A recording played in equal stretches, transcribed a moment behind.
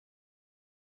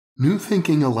New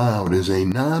Thinking Aloud is a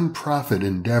non-profit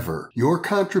endeavor. Your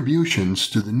contributions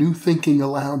to the New Thinking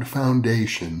Aloud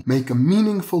Foundation make a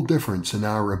meaningful difference in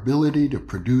our ability to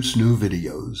produce new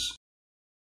videos.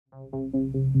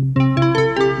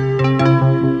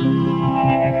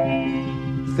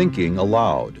 Thinking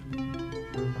Aloud.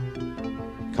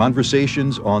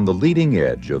 Conversations on the leading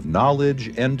edge of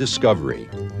knowledge and discovery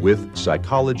with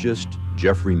psychologist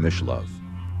Jeffrey Mishlove.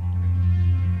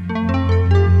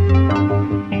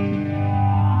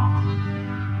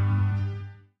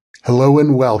 Hello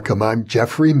and welcome. I'm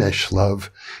Jeffrey Mishlove.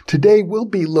 Today we'll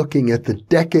be looking at the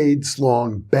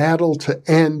decades-long battle to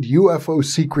end UFO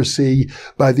secrecy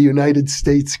by the United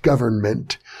States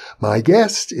government. My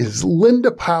guest is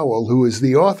Linda Powell, who is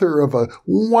the author of a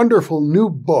wonderful new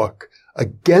book,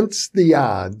 Against the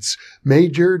Odds,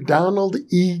 Major Donald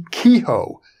E.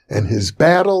 Keyhoe and His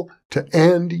Battle to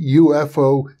End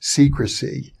UFO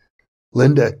Secrecy.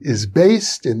 Linda is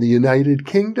based in the United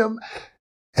Kingdom.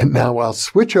 And now I'll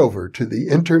switch over to the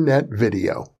internet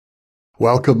video.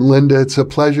 Welcome, Linda. It's a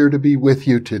pleasure to be with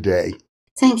you today.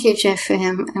 Thank you, Jeffrey.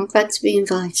 I'm glad to be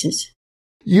invited.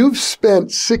 You've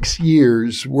spent 6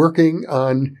 years working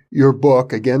on your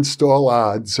book, Against All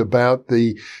Odds, about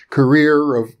the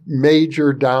career of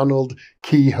Major Donald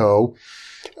Keyhoe.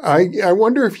 I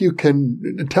wonder if you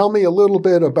can tell me a little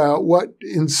bit about what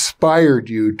inspired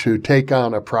you to take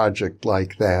on a project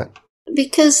like that.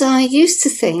 Because I used to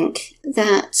think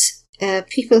that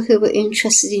people who were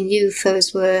interested in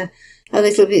UFOs were a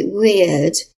little bit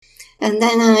weird. And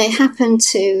then I happened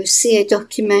to see a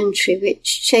documentary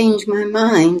which changed my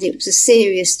mind. It was a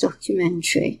serious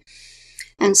documentary.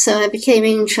 And so I became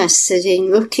interested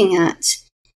in looking at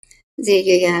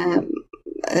the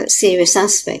serious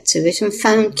aspect of it and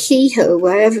found Keyhoe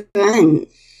wherever I went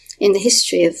in the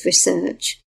history of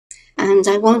research. And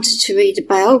I wanted to read a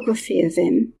biography of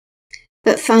him,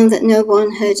 but found that no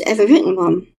one had ever written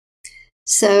one.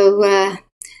 So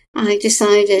I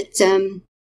decided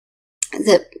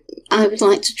that I would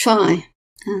like to try,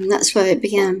 and that's where it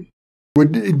began.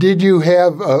 Did you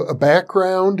have a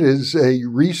background as a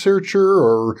researcher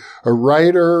or a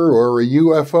writer or a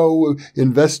UFO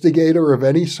investigator of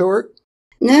any sort?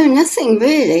 No, nothing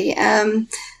really.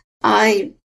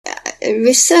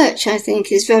 Research, I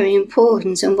think, is very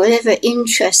important, and whatever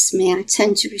interests me, I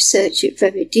tend to research it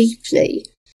very deeply.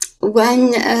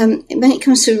 When it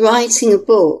comes to writing a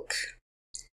book,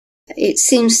 it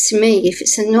seems to me, if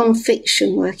it's a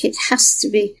non-fiction work, it has to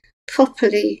be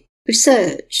properly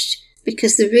researched,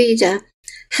 because the reader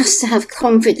has to have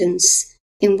confidence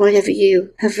in whatever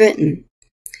you have written.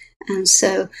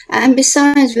 And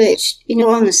besides which, in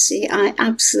all honesty, I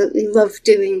absolutely love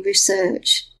doing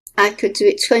research. I could do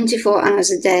it 24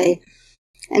 hours a day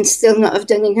and still not have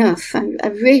done enough. I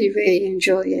really, really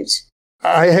enjoy it.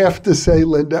 I have to say,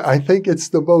 Linda, I think it's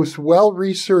the most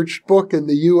well-researched book in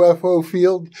the UFO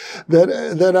field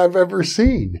that I've ever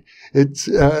seen. It's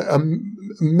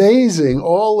amazing,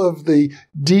 all of the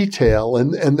detail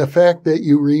and the fact that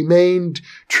you remained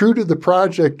true to the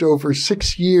project over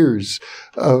 6 years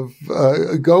of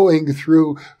going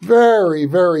through very,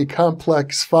 very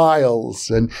complex files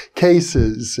and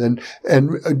cases and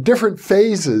different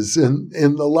phases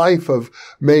in the life of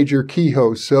Major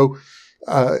Keyhoe. So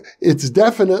it's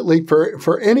definitely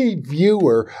for any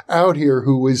viewer out here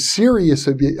who is serious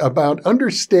about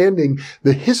understanding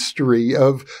the history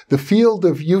of the field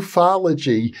of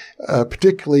ufology,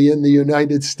 particularly in the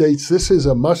United States, this is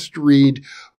a must-read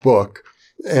book.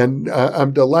 And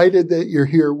I'm delighted that you're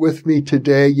here with me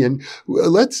today. And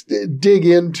let's dig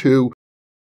into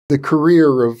the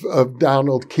career of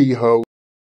Donald Keyhoe.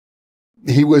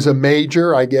 He was a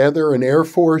major, I gather, an Air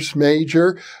Force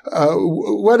major.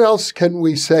 What else can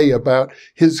we say about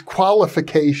his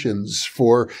qualifications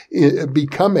for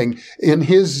becoming, in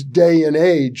his day and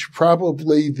age,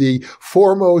 probably the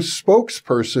foremost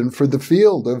spokesperson for the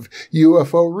field of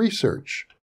UFO research?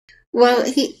 Well,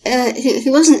 he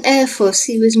wasn't Air Force,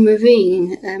 he was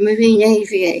Marine, a Marine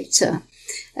aviator.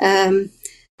 And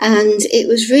it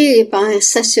was really by a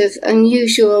set of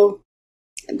unusual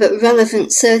but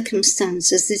relevant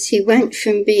circumstances that he went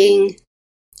from being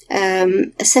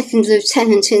a second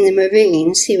lieutenant in the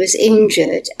Marines. He was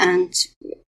injured and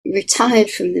retired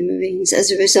from the Marines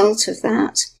as a result of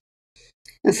that,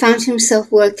 and found himself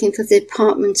working for the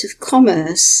Department of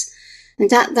Commerce.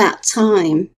 And at that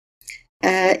time,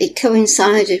 it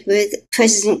coincided with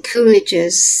President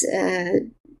Coolidge's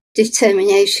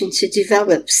determination to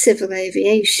develop civil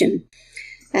aviation.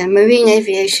 Marine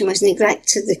aviation was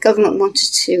neglected. The government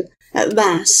wanted to, at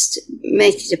last,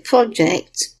 make it a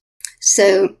project.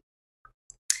 So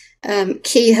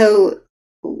Keyhoe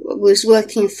was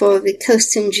working for the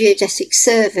Coast and Geodetic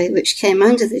Survey, which came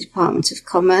under the Department of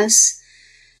Commerce.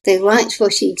 They liked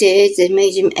what he did. They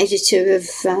made him editor of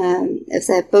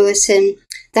their bulletin.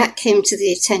 That came to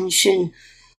the attention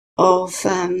of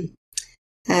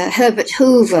Herbert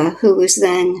Hoover, who was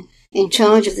then in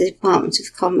charge of the Department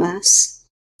of Commerce.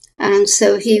 And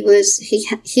so he was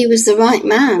the right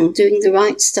man doing the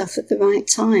right stuff at the right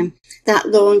time. That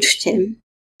launched him.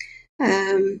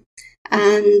 And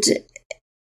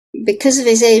because of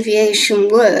his aviation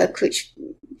work, which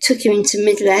took him into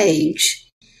middle age,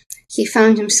 he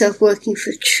found himself working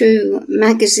for True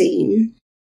magazine,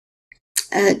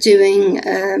 doing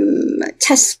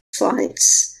test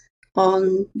flights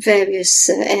on various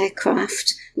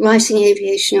aircraft, writing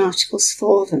aviation articles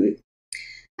for them.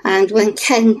 And when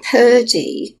Ken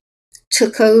Purdy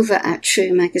took over at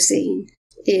True magazine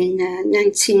in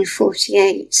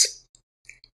 1948,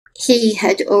 he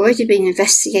had already been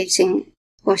investigating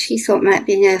what he thought might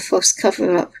be an Air Force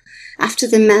cover-up after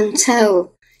the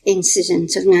Mantell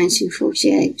incident of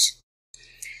 1948.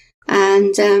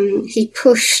 And he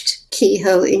pushed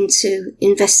Keyhoe into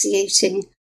investigating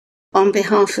on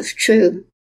behalf of True.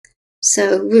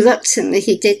 So reluctantly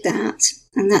he did that,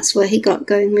 and that's where he got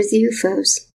going with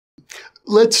UFOs.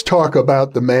 Let's talk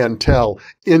about the Mantell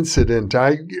incident.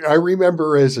 I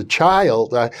remember as a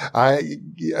child, I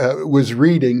was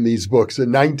reading these books.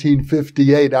 In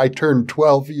 1958, I turned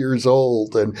 12 years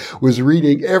old and was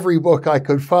reading every book I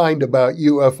could find about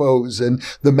UFOs. And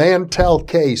the Mantell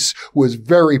case was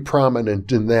very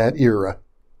prominent in that era.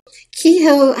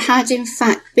 Keyhoe had, in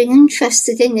fact, been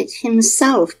interested in it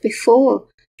himself before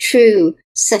True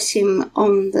set him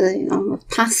on the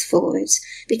path for it,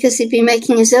 because he'd been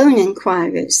making his own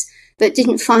inquiries, but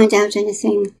didn't find out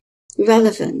anything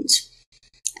relevant.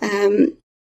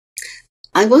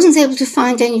 I wasn't able to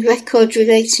find any record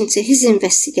relating to his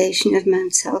investigation of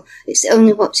Mantell. It's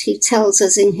only what he tells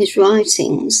us in his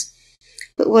writings.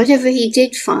 But whatever he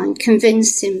did find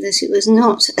convinced him that it was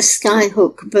not a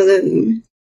skyhook balloon,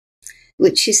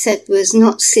 which he said was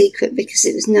not secret because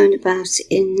it was known about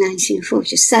in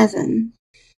 1947.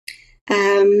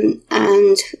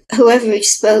 And whoever he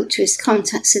spoke to, his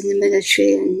contacts in the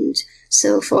military and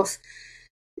so forth,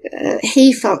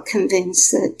 he felt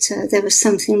convinced that there was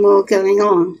something more going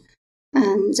on.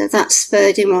 And that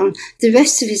spurred him on. The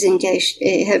rest of his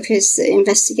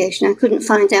investigation I couldn't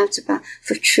find out about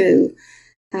for True.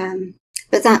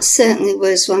 But that certainly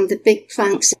was one of the big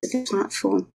planks of the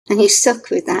platform. And he stuck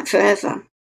with that forever.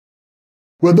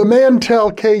 Well, the Mantell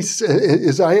case,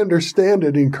 as I understand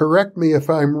it, and correct me if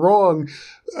I'm wrong,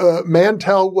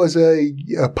 Mantell was a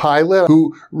pilot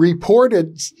who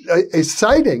reported a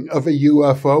sighting of a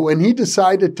UFO, and he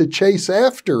decided to chase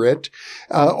after it.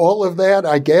 All of that,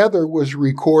 I gather, was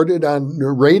recorded on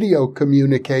radio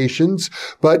communications.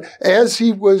 But as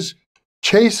he was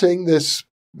chasing this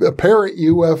apparent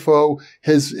UFO,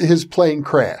 his plane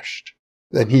crashed,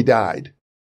 and he died.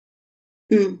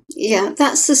 Yeah,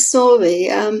 that's the story.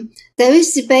 There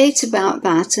is debate about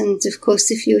that, and of course,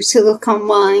 if you were to look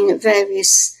online at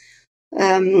various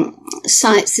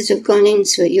sites that have gone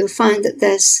into it, you'll find that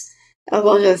there's a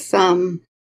lot of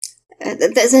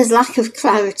there's lack of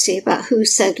clarity about who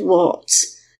said what.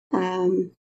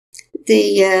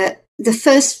 The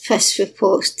first press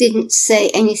report didn't say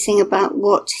anything about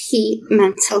what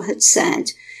Mantell had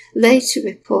said. Later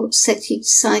reports said he'd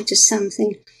sighted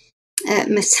something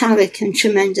metallic and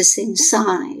tremendous in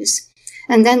size.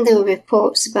 And then there were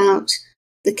reports about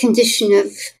the condition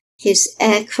of his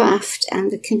aircraft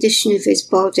and the condition of his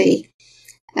body.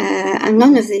 And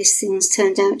none of these things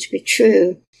turned out to be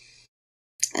true.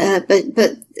 But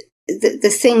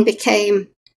the thing became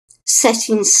set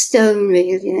in stone,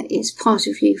 really, is part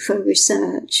of UFO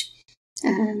research.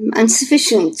 And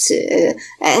sufficient,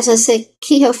 as I say,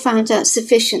 Keyhoe found out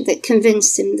sufficient that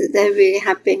convinced him that there really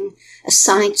had been a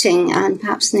sighting and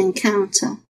perhaps an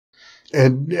encounter.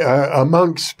 And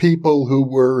amongst people who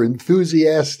were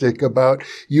enthusiastic about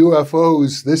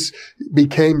UFOs, this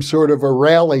became sort of a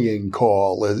rallying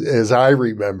call, as I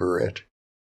remember it.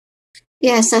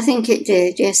 Yes, I think it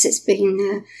did. Yes, it's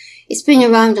been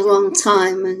around a long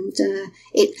time, and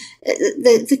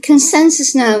the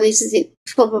consensus now is that it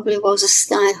probably was a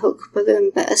skyhook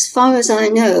balloon. But as far as I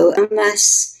know,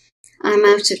 unless I'm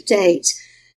out of date,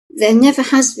 there never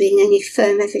has been any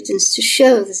firm evidence to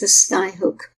show that a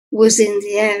skyhook was in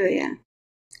the area.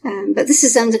 But this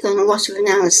has undergone a lot of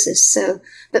analysis. So,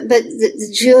 but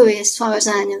the jury, as far as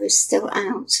I know, is still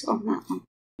out on that one.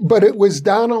 But it was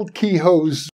Donald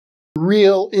Keyhoe's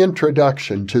real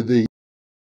introduction to the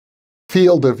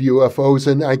field of UFOs,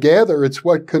 and I gather it's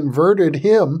what converted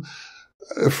him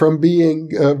from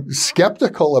being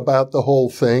skeptical about the whole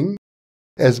thing,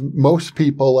 as most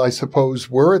people, I suppose,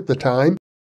 were at the time,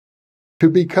 to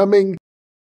becoming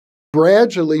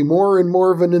gradually more and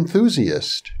more of an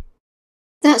enthusiast.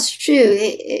 That's true.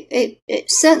 It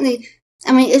certainly,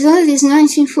 I mean, as early as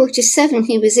 1947,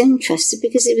 he was interested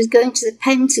because he was going to the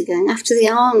Pentagon after the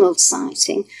Arnold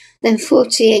sighting. Then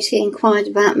 48, he inquired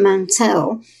about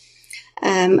Mantell,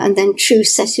 and then True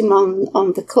set him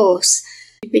on the course.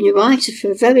 He'd been a writer for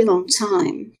a very long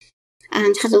time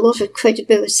and had a lot of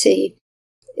credibility,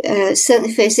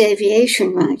 certainly for his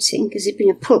aviation writing, because he'd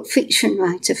been a pulp fiction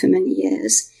writer for many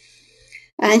years.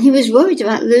 And he was worried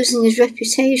about losing his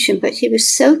reputation, but he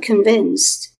was so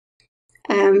convinced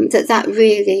that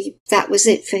was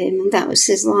it for him, and that was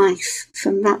his life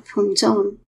from that point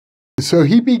on. So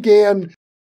he began,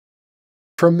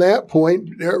 from that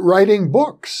point, writing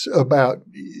books about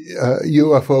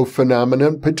UFO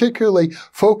phenomenon, particularly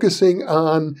focusing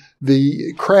on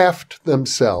the craft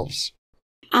themselves.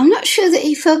 I'm not sure that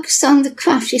he focused on the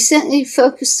craft. He certainly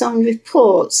focused on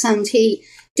reports, and he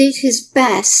did his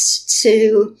best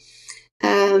to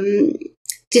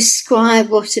describe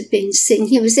what had been seen.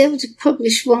 He was able to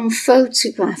publish one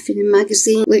photograph in a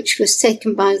magazine which was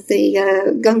taken by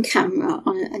the gun camera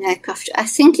on an aircraft. I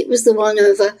think it was the one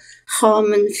over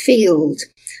Harmon Field,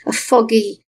 a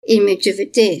foggy image of a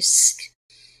disc.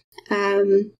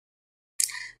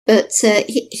 But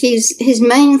his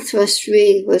main thrust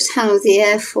really was how the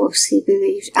Air Force, he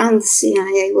believed, and the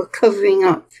CIA were covering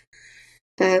up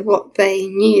what they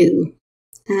knew.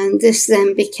 And this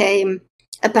then became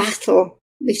a battle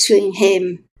between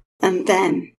him and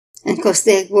them. And of course,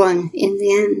 they won in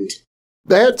the end.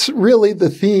 That's really the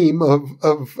theme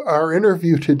of our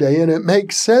interview today, and it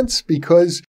makes sense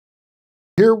because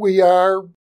here we are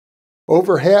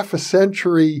over half a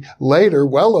century later,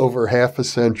 well over half a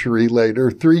century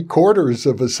later, 3/4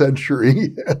 of a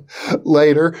century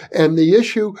later, and the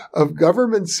issue of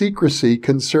government secrecy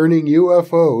concerning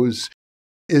UFOs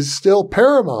is still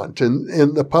paramount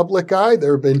in the public eye.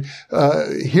 There have been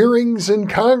hearings in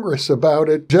Congress about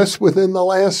it just within the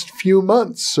last few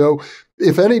months. So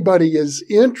if anybody is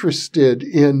interested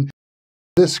in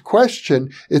this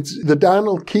question, it's the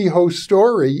Donald Keyhoe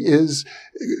story is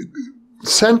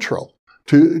central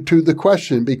to the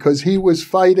question, because he was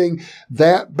fighting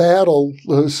that battle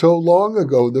so long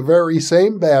ago, the very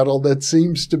same battle that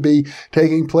seems to be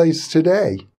taking place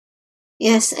today.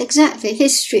 Yes, exactly.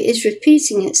 History is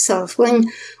repeating itself.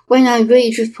 When I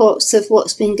read reports of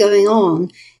what's been going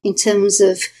on in terms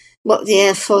of what the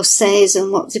Air Force says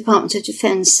and what the Department of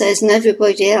Defense says and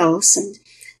everybody else, and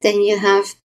then you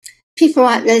have people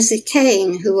like Leslie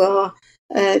Kean who are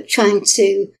trying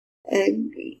to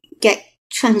get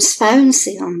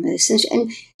transparency on this,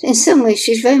 and in some ways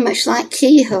she's very much like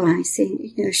Keyhoe. I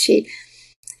think she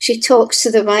talks to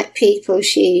the right people.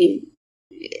 She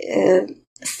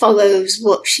follows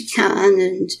what she can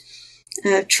and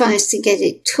tries to get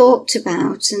it talked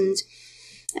about, and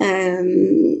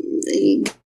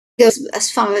goes as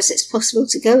far as it's possible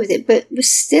to go with it. But we're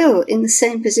still in the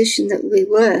same position that we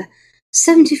were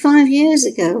 75 years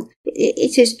ago.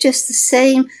 It is just the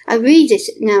same. I read it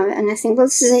now and I think, well,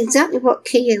 this is exactly what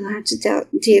Keyhoe had to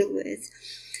deal with.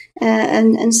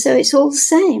 And so it's all the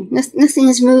same. Nothing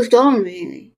has moved on,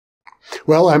 really.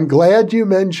 Well, I'm glad you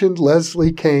mentioned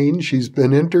Leslie Kean. She's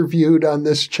been interviewed on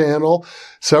this channel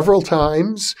several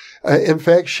times. In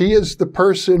fact, she is the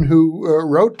person who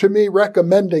wrote to me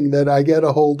recommending that I get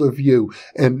a hold of you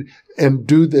and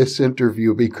do this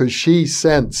interview, because she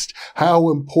sensed how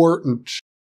important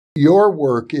your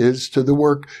work is to the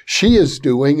work she is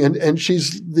doing. And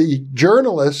she's the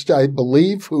journalist, I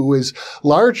believe, who is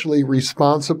largely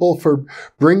responsible for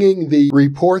bringing the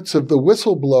reports of the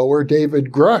whistleblower,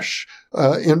 David Grush,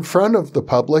 in front of the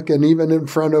public and even in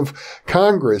front of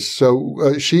Congress.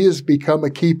 So she has become a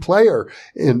key player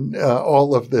in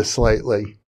all of this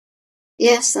lately.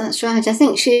 Yes, that's right. I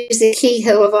think she's the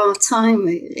Keyhoe of our time,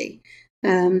 really.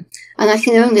 And I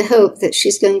can only hope that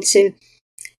she's going to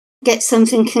get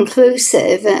something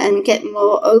conclusive and get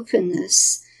more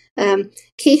openness.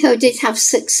 Keyhoe did have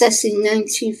success in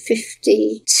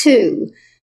 1952,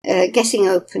 getting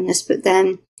openness, but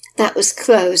then that was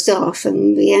closed off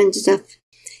and we ended up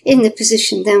in the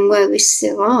position then where we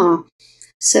still are.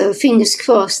 So fingers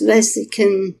crossed Leslie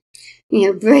can,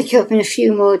 break open a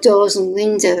few more doors and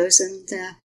windows and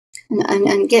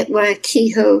get where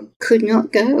Keyhoe could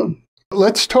not go.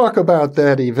 Let's talk about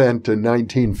that event in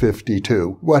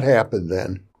 1952. What happened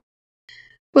then?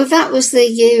 Well, that was the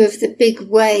year of the big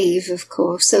wave, of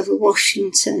course, over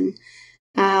Washington.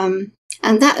 And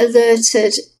that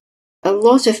alerted a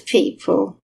lot of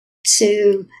people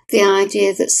to the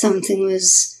idea that something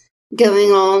was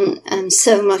going on, and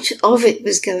so much of it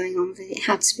was going on that it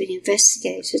had to be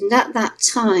investigated. And at that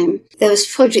time, there was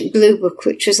Project Blue Book,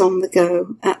 which was on the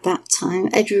go at that time.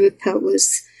 Edward Ruppelt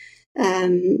was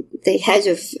the head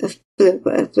of Blue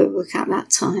Book at that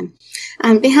time.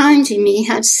 And behind him, he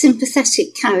had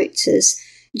sympathetic characters,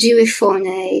 Dewey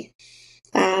Fournay,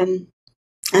 and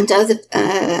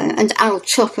Al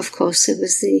Chop, of course, who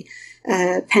was the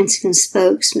Pentagon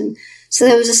spokesman. So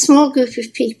there was a small group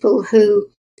of people who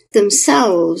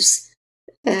themselves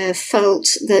felt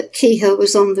that Keyhoe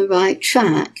was on the right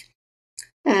track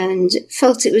and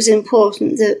felt it was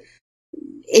important that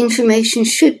information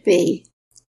should be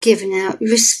given out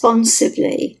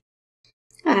responsibly.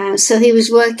 So he was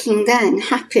working then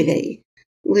happily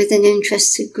with an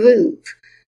interested group,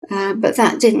 but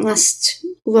that didn't last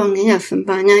long enough. And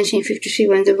by 1953,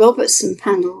 when the Robertson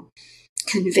panel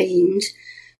convened,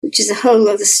 which is a whole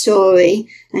other story,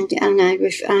 and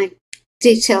I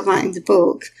detail that in the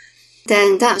book,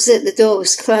 then that was it. The door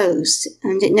was closed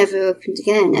and it never opened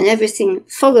again. And everything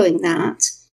following that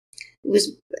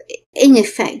was in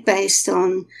effect based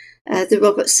on the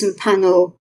Robertson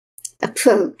panel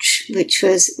approach, which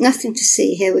was nothing to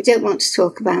see here. We don't want to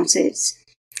talk about it.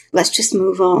 Let's just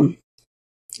move on.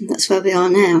 And that's where we are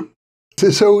now.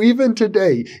 So even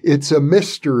today, it's a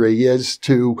mystery as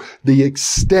to the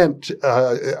extent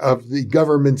of the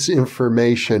government's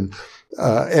information,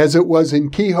 as it was in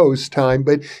Keyhoe's time.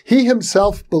 But he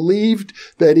himself believed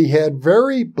that he had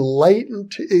very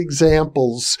blatant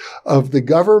examples of the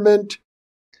government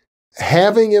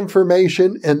having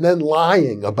information and then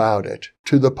lying about it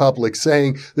to the public,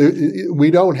 saying,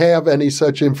 we don't have any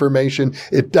such information,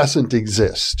 it doesn't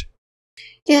exist.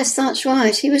 Yes, that's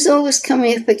right. He was always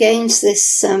coming up against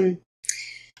this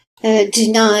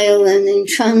denial and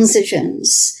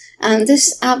intransigence, and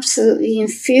this absolutely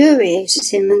infuriated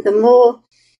him. And the more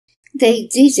they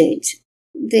did it,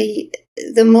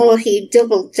 the more he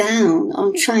doubled down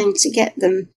on trying to get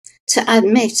them to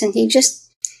admit. And he just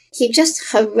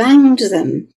harangued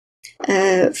them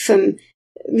from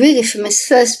his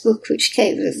first book, which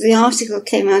the article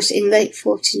came out in late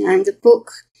 1949, the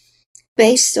book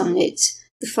based on it,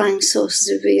 The Flying Saucers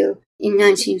Are Real, in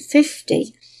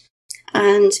 1950,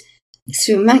 and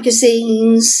through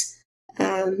magazines,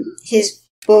 his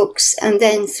books, and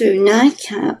then through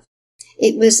NICAP.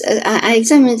 It was, I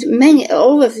examined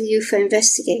all of the UFO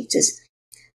investigators,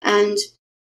 and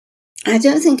I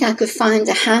don't think I could find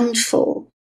a handful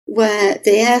where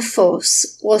the Air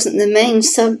Force wasn't the main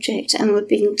subject and were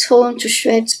being torn to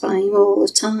shreds by him all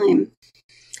the time.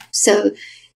 So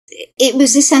it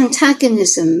was this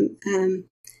antagonism.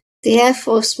 The Air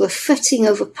Force were fretting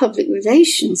over public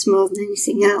relations more than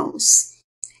anything else.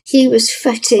 He was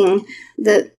fretting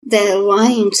that they're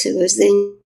lying to us. They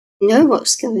know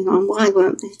what's going on. Why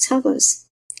won't they tell us?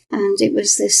 And it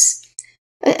was this,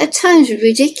 at times,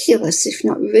 ridiculous, if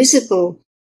not risible,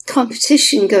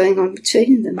 competition going on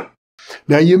between them.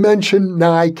 Now, you mentioned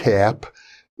NICAP,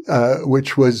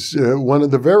 which was one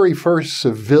of the very first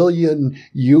civilian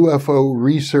UFO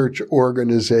research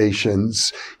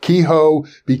organizations. Keyhoe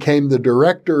became the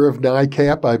director of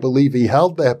NICAP. I believe he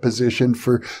held that position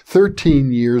for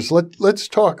 13 years. Let's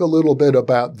talk a little bit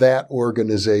about that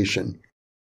organization.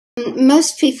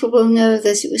 Most people will know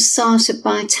that it was started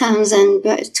by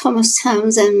Thomas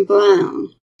Townsend Brown,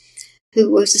 who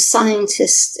was a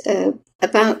scientist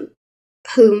about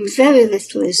whom very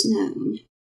little is known.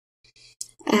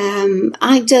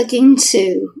 I dug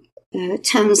into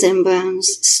Townsend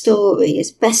Brown's story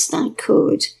as best I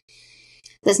could.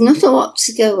 There's not a lot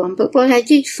to go on, but what I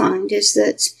did find is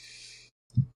that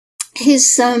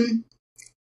his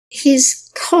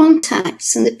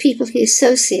contacts and the people he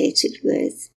associated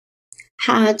with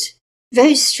had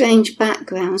very strange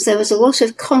backgrounds. There was a lot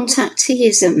of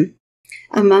contacteeism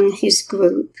among his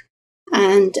group,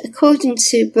 and according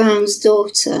to Brown's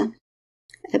daughter,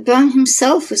 Brown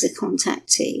himself was a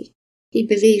contactee. He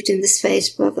believed in the Space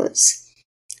Brothers.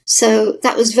 So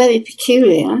that was very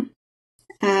peculiar.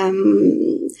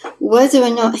 Whether or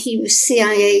not he was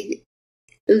CIA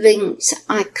linked,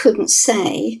 I couldn't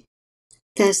say.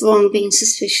 There's long been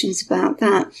suspicions about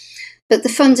that. But the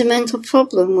fundamental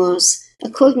problem was,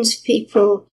 according to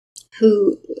people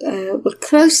who were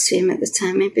close to him at the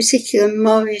time, in particular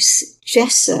Morris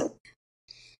Jessup,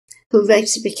 who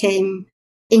later became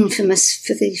infamous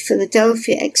for the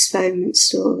Philadelphia experiment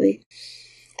story,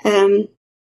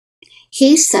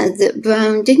 he said that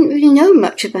Brown didn't really know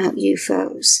much about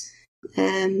UFOs,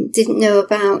 didn't know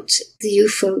about the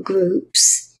UFO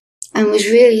groups, and was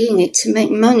really in it to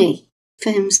make money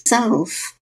for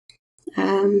himself.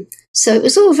 So it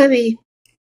was all very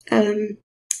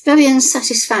very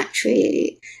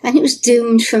unsatisfactory, and it was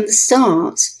doomed from the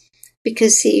start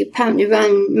because he apparently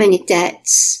ran many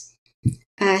debts.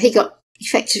 He got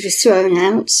effectively thrown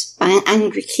out by an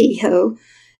angry Keyhoe.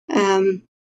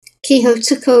 Keyhoe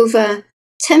took over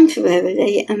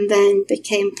temporarily and then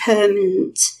became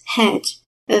permanent head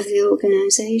of the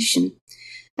organisation.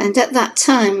 And at that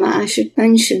time, I should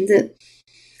mention that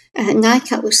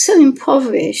NICAP was so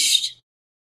impoverished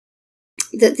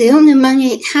that the only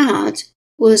money it had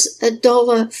was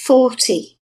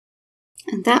 $1.40.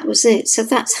 And that was it. So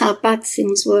that's how bad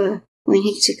things were when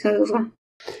he took over.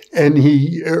 And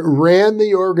he ran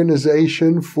the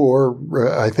organization for,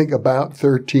 I think, about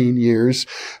 13 years.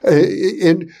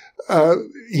 He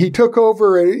took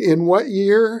over in what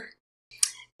year?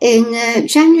 In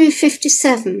January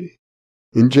 57.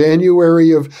 In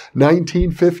January of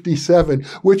 1957,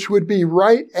 which would be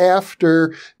right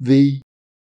after the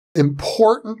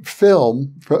important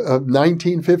film of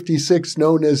 1956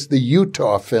 known as the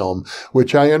Utah film,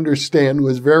 which I understand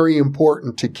was very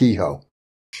important to Keyhoe.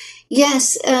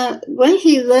 Yes, when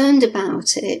he learned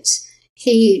about it,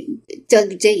 he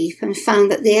dug deep and found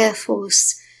that the Air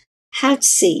Force had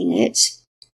seen it.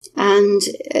 And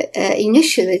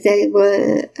initially they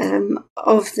were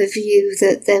of the view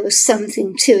that there was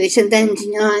something to it and then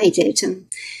denied it. And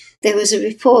there was a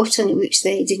report on it which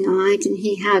they denied, and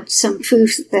he had some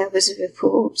proof that there was a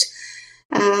report.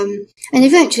 And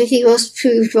eventually he was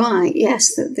proved right,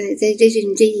 yes, that they did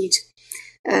indeed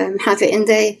have it.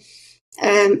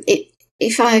 And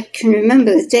if I can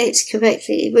remember the dates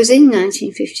correctly, it was in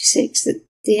 1956 that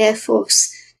the Air Force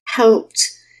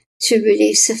helped to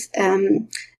release a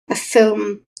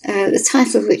film, the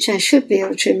title of which I should be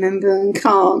able to remember and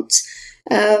can't,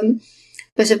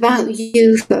 but about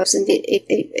UFOs, and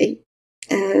the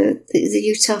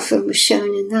Utah film was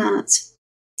shown in that.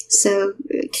 So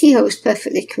Keyhoe was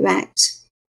perfectly correct.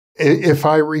 If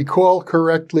I recall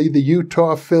correctly, the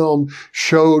Utah film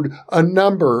showed a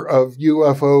number of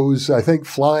UFOs, I think,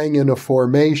 flying in a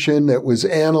formation that was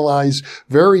analyzed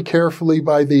very carefully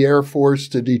by the Air Force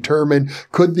to determine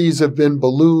could these have been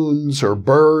balloons or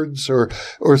birds or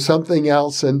something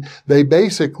else. And they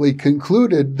basically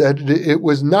concluded that it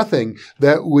was nothing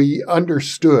that we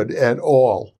understood at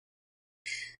all.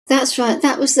 That's right.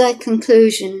 That was their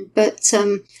conclusion. But,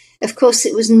 of course,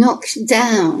 it was knocked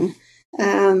down.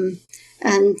 And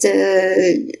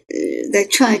they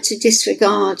tried to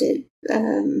disregard it.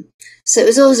 So it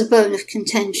was always a bone of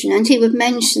contention. And he would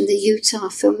mention the Utah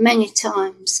film many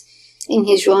times in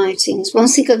his writings.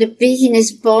 Once he got a bee in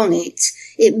his bonnet,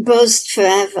 it buzzed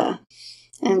forever.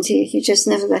 And he just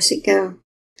never let it go.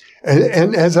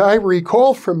 And as I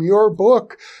recall from your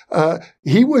book,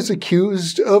 he was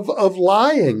accused of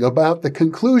lying about the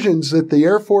conclusions that the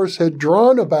Air Force had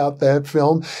drawn about that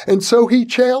film. And so he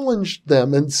challenged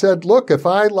them and said, look, if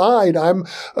I lied, I'm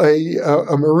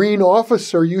a Marine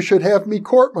officer. You should have me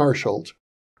court-martialed.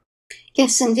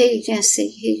 Yes, indeed. Yes,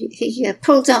 he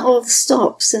pulled out all the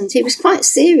stops, and he was quite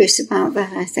serious about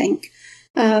that, I think.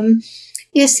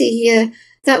 Yes,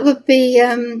 that would be...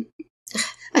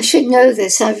 I should know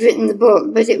this. I've written the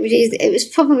book, but it was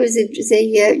probably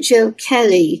the Joe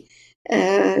Kelly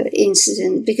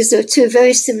incident, because there were two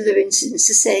very similar incidents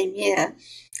the same year.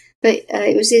 But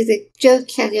it was either Joe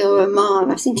Kelly or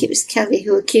Omar. I think it was Kelly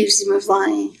who accused him of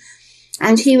lying,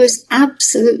 and he was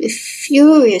absolutely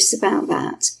furious about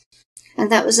that. And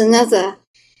that was another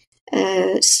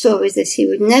story that he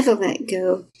would never let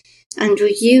go, and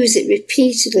would use it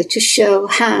repeatedly to show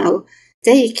how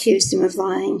they accused him of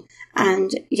lying.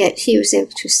 And yet he was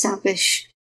able to establish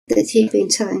that he'd been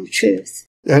telling the truth.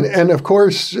 And of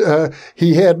course,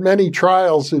 he had many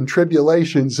trials and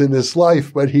tribulations in his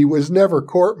life, but he was never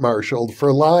court-martialed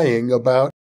for lying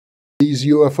about these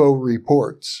UFO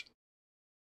reports.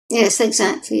 Yes,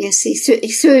 exactly. Yes, he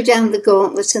threw down the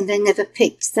gauntlet and they never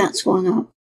picked that one up.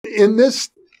 In this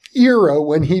era,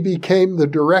 when he became the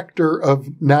director of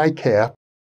NICAP,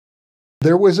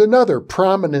 there was another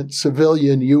prominent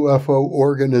civilian UFO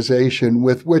organization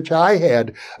with which I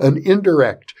had an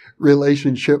indirect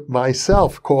relationship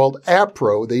myself called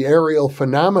APRO, the Aerial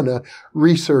Phenomena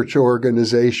Research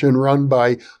Organization run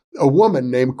by a woman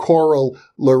named Coral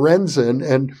Lorenzen.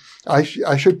 And I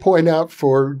should point out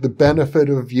for the benefit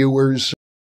of viewers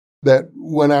that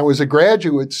when I was a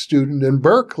graduate student in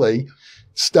Berkeley,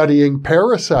 studying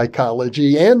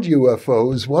parapsychology and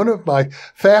UFOs, one of my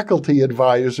faculty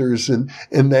advisors in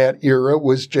that era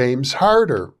was James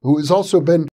Harder, who has also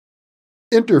been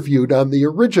interviewed on the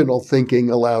original Thinking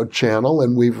Aloud channel,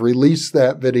 and we've released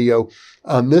that video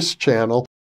on this channel.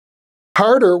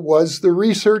 Harder was the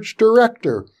research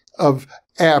director of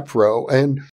APRO,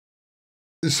 and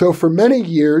So for many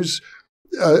years,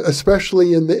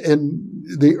 especially in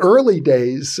the early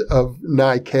days of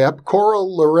NICAP,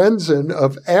 Coral Lorenzen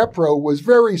of APRO was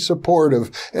very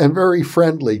supportive and very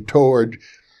friendly toward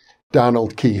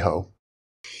Donald Keyhoe.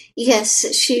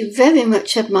 Yes, she very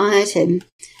much admired him,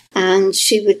 and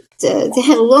she would. They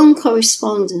had a long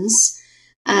correspondence,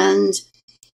 and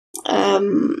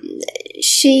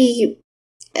she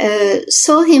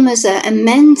saw him as a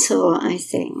mentor, I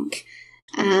think,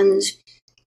 and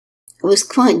was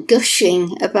quite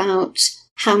gushing about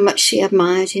how much she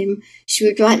admired him. She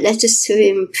would write letters to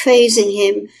him praising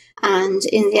him, and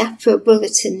in the APRO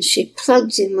bulletin she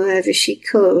plugged him wherever she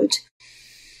could.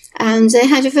 And they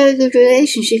had a very good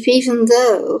relationship, even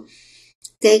though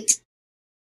they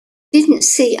didn't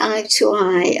see eye to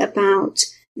eye about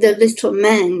the little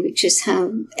men, which is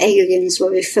how aliens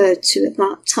were referred to at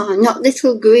that time. Not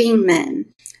little green men,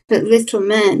 but little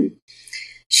men.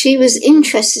 She was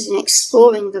interested in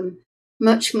exploring them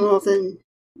much more than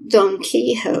Don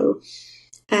Keyhoe.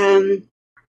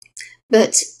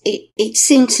 But it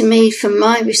seemed to me from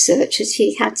my research that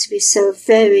he had to be so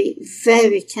very,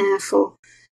 very careful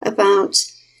about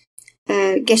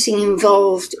getting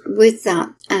involved with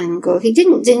that angle. He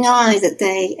didn't deny that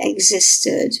they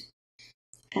existed.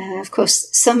 Of course,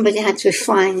 somebody had to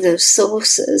find those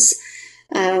sources.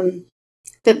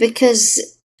 But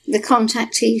because the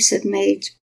contactees had made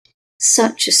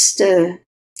such a stir,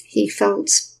 he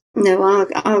felt, no,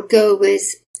 I'll go with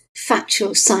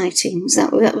factual sightings.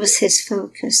 That was his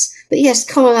focus. But yes,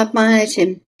 Coral admired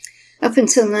him up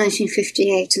until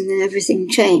 1958, and then everything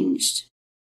changed.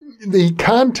 The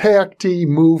contactee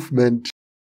movement,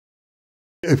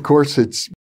 of course, it's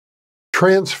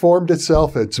transformed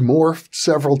itself. It's morphed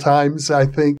several times, I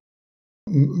think.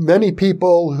 Many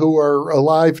people who are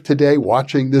alive today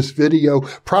watching this video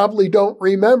probably don't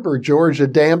remember George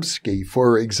Adamski,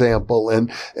 for example,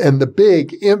 and the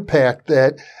big impact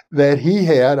that he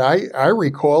had. I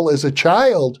recall as a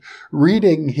child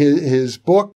reading his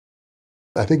book.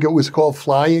 I think it was called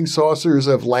Flying Saucers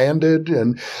Have Landed,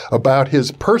 and about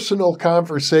his personal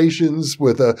conversations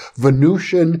with a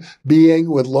Venusian being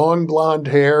with long blonde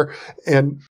hair.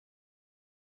 And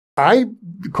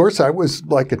of course, I was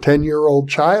like a 10-year-old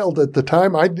child at the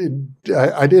time. I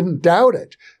didn't doubt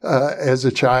it as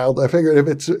a child. I figured if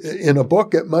it's in a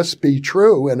book, it must be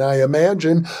true. And I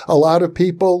imagine a lot of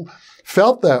people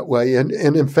felt that way. And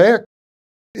in fact,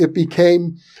 it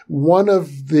became one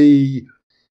of the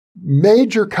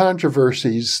major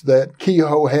controversies that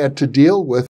Keyhoe had to deal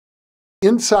with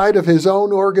inside of his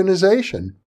own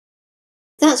organization.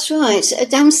 That's right.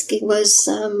 Adamski was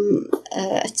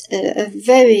a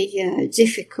very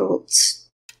difficult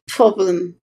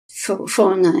problem for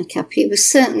NICAP. He was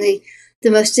certainly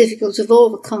the most difficult of all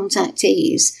the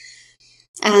contactees.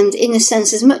 And in a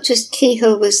sense, as much as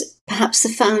Keyhoe was perhaps the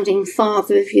founding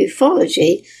father of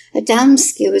ufology,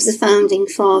 Adamski was the founding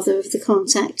father of the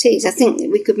contactees. I think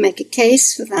that we could make a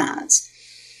case for that.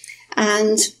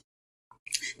 And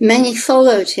many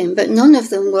followed him, but none of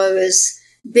them were as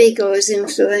big or as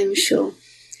influential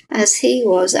as he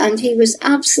was. And he was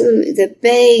absolutely the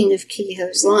bane of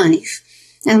Keyhoe's life.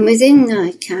 And within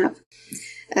NICAP,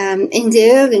 in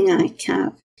the early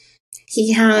NICAP,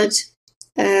 he had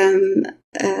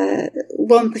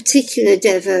one particular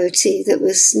devotee that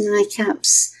was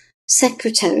NICAP's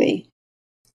secretary.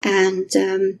 And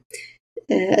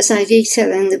as I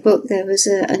detail in the book, there was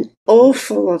an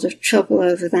awful lot of trouble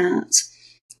over that,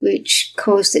 which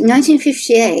caused it.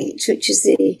 1958, which is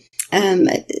the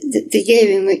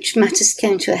year in which matters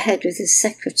came to a head with his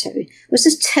secretary, was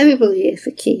a terrible year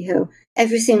for Keyhoe.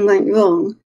 Everything went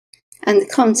wrong, and the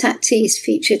contactees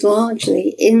featured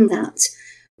largely in that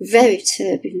very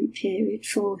turbulent period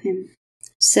for him.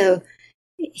 So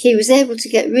he was able to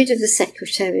get rid of the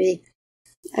secretary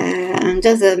and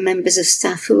other members of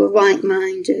staff who were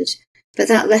like-minded, but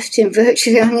that left him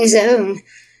virtually on his own.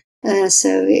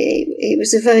 So it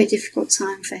was a very difficult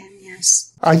time for him,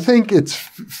 yes. I think it's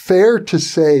fair to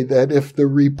say that if the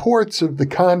reports of the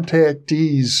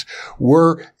contactees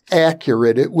were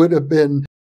accurate, it would have been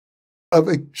of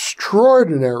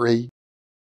extraordinary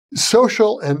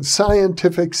social and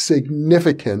scientific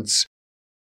significance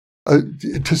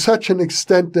to such an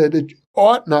extent that it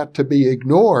ought not to be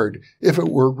ignored if it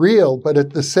were real. But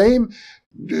at the same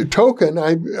token,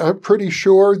 I'm pretty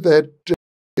sure that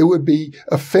it would be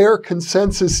a fair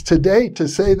consensus today to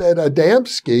say that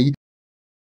Adamski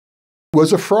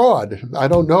was a fraud. I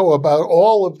don't know about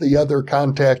all of the other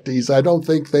contactees. I don't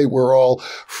think they were all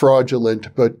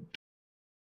fraudulent, but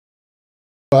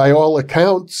by all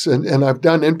accounts, and I've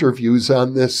done interviews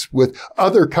on this with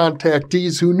other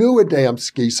contactees who knew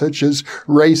Adamski, such as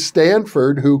Ray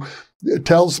Stanford, who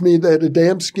tells me that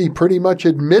Adamski pretty much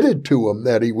admitted to him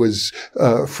that he was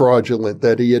fraudulent,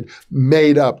 that he had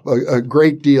made up a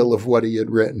great deal of what he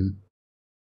had written.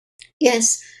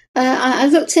 Yes, I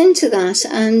looked into that,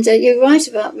 and you're right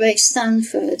about Ray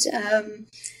Stanford,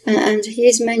 and he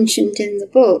is mentioned in the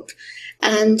book.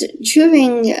 And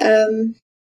during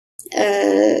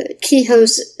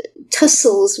Keyhoe's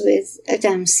tussles with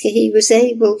Adamski, he was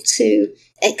able to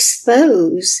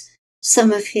expose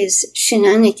some of his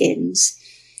shenanigans.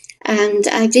 And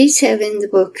I detail in the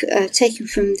book, taken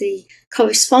from the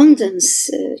correspondence,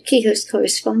 Keyhoe's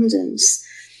correspondence,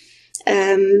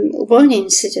 one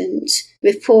incident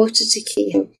reported to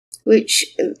Keyhoe,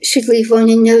 which should leave one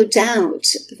in no doubt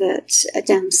that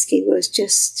Adamski was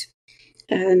just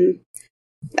a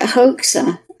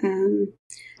hoaxer.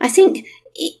 I think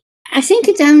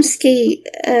Adamski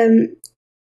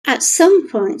at some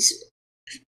point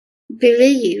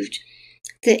believed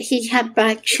that he had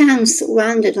by chance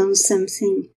landed on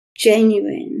something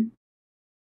genuine.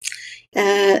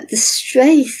 The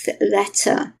Straith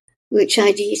letter, which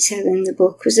I detail in the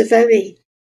book, was a very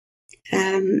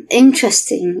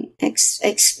interesting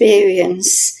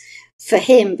experience for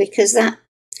him, because that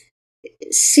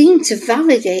seemed to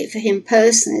validate for him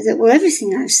personally that, well,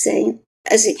 everything I say,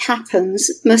 as it happens,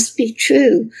 must be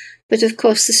true. But of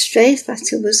course, the Straith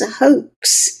letter was a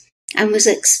hoax and was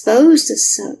exposed as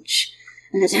such,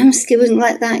 and Adamski wouldn't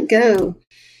let that go.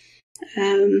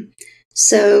 And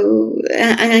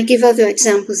I give other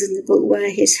examples in the book where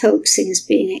his hoaxing is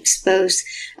being exposed,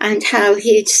 and how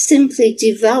he had simply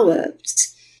developed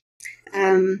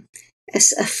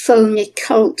a phony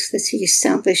cult that he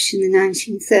established in the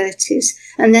 1930s,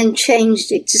 and then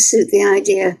changed it to suit the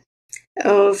idea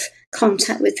of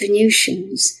contact with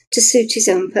Venusians, to suit his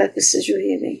own purposes,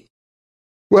 really.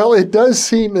 Well, it does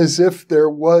seem as if there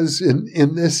was,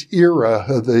 in this era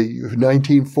of the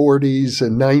 1940s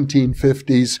and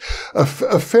 1950s, a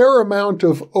fair amount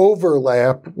of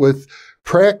overlap with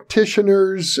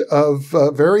practitioners of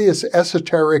various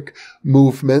esoteric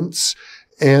movements,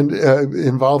 and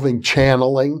involving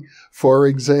channeling, for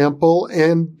example,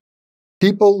 and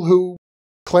people who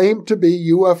claimed to be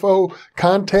UFO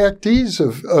contactees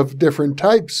of different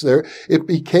types. It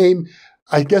became,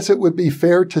 I guess it would be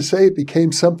fair to say, it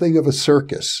became something of a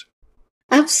circus.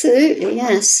 Absolutely,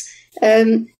 yes.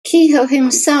 Keyhoe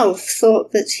himself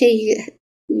thought that he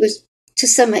was, to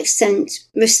some extent,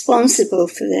 responsible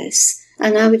for this,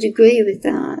 and I would agree with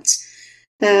that.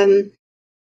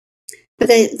 But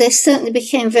they certainly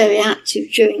became very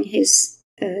active during his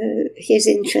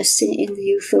interest in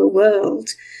the UFO world.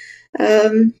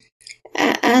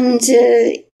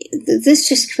 This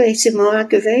just created more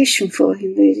aggravation for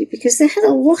him, really, because they had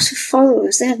a lot of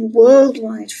followers. They had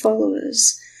worldwide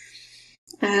followers.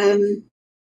 He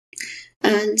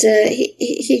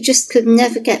just could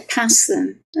never get past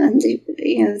them. And,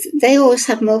 they always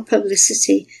had more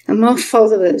publicity and more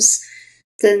followers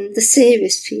than the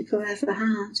serious people ever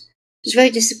had. It was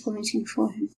very disappointing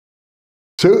for him.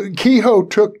 So Keyhoe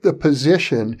took the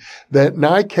position that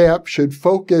NICAP should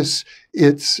focus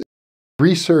its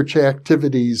research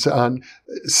activities on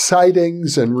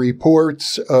sightings and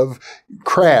reports of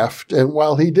craft. And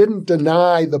while he didn't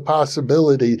deny the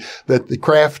possibility that the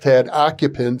craft had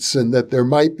occupants and that there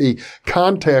might be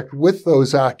contact with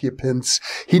those occupants,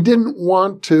 he didn't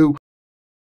want to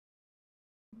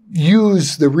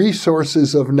use the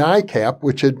resources of NICAP,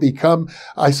 which had become,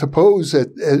 I suppose,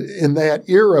 in that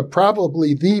era,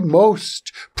 probably the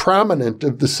most prominent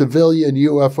of the civilian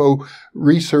UFO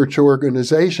research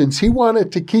organizations. He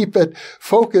wanted to keep it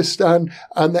focused on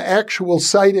the actual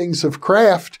sightings of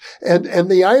craft.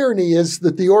 And the irony is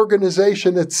that the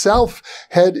organization itself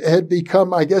had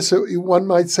become, I guess one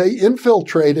might say,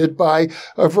 infiltrated by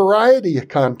a variety of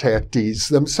contactees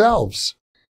themselves.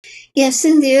 Yes,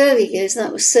 in the early years,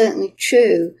 that was certainly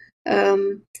true.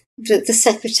 The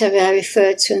secretary I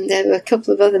referred to, and there were a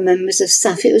couple of other members of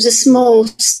staff. It was a small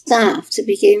staff to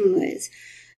begin with,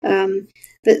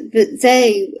 but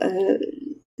they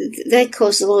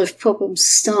caused a lot of problems to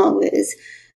start with.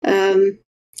 The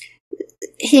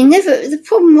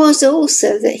problem was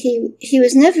also that he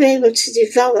was never able to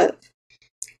develop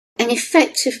an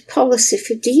effective policy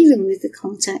for dealing with the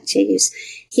contactees.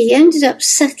 He ended up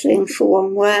settling for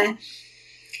one where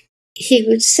he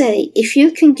would say, if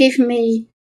you can give me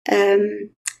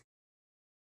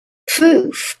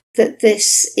proof that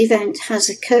this event has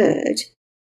occurred,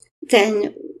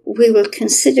 then we will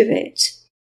consider it.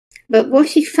 But what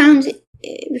he found,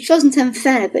 which wasn't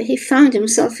unfair, but he found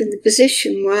himself in the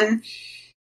position where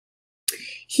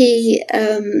he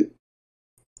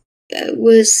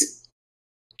was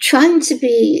trying to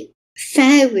be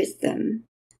fair with them,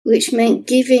 which meant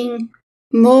giving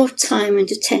more time and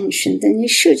attention than he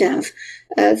should have.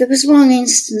 There was one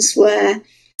instance where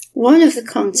one of the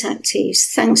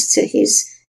contactees, thanks to his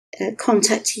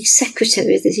contactee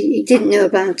secretary that he didn't know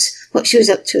about what she was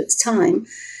up to at the time,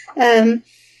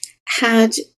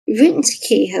 had written to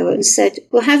Keyhoe and said,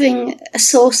 we're having a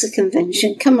saucer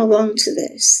convention, come along to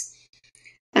this.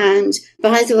 And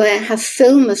by the way, I have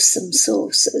film of some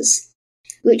saucers,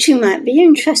 which you might be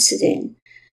interested in.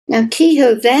 Now,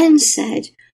 Keyhoe then said,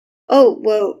 oh,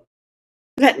 well,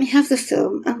 let me have the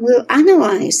film and we'll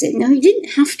analyse it. Now, he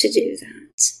didn't have to do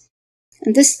that.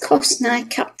 And this cost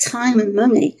NICAP time and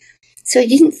money. So he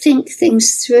didn't think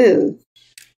things through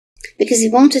because he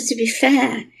wanted to be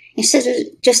fair. Instead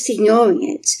of just ignoring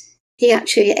it, he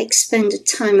actually expended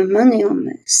time and money on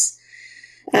this.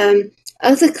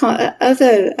 Other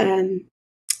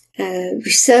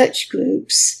research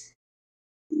groups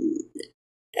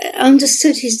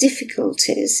understood his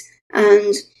difficulties,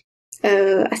 and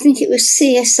I think it was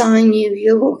CSI New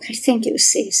York.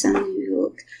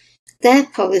 Their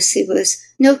policy was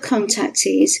no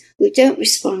contactees. We don't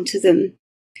respond to them.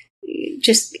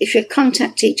 Just if you're a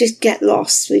contactee, just get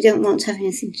lost. We don't want to have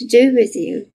anything to do with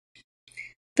you.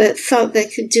 But felt they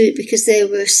could do it because they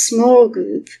were a small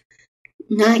group.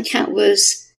 NICAP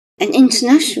was an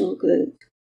international group,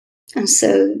 and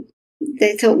so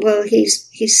they thought, well, he's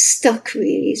stuck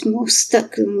really. He's more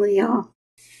stuck than we are.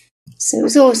 So it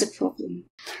was always a problem.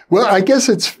 Well, I guess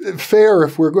it's fair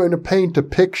if we're going to paint a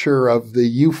picture of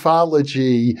the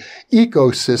ufology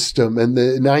ecosystem in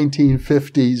the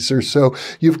 1950s or so.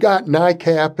 You've got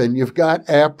NICAP and you've got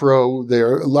APRO.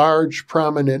 They're large,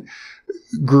 prominent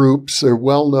groups. They're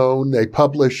well known. They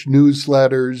publish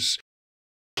newsletters.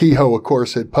 Keyhoe, of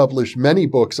course, had published many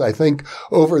books, I think,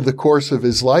 over the course of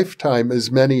his lifetime,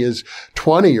 as many as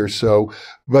 20 or so.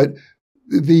 But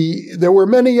there were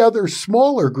many other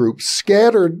smaller groups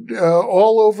scattered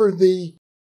all over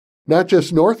not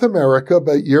just North America,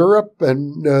 but Europe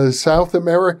and South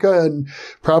America and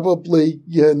probably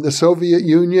in the Soviet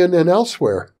Union and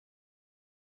elsewhere.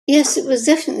 Yes, it was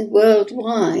definitely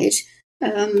worldwide.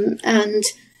 And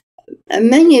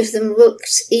many of them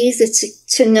looked either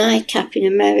to NICAP in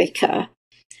America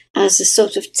as a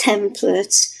sort of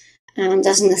template and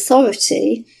as an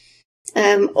authority,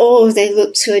 or they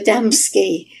looked to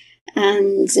Adamski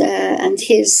and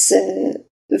his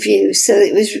view. So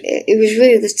it was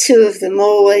really the two of them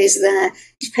always there,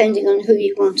 depending on who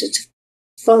you wanted to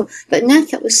follow. But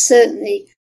NICAP was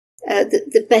certainly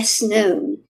the best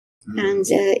known and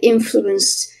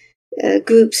influenced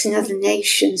groups in other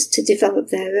nations to develop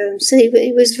their own. So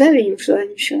he was very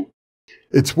influential.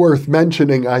 It's worth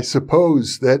mentioning, I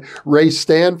suppose, that Ray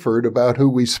Stanford, about who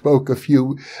we spoke a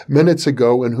few minutes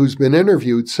ago and who's been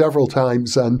interviewed several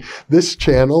times on this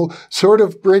channel, sort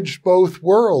of bridged both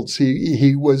worlds.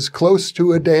 He was close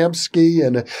to Adamski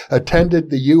and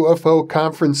attended the UFO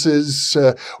conferences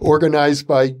organized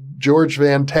by George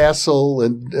Van Tassel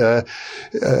and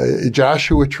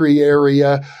Joshua Tree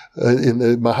area in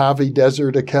the Mojave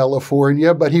Desert of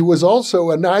California. But he was also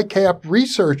a NICAP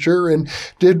researcher and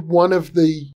did one of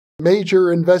the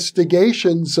major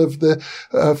investigations of the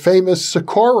famous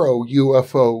Socorro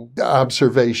UFO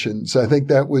observations. I think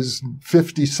that was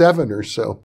 57 or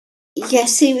so.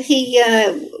 Yes, he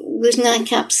was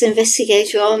NICAP's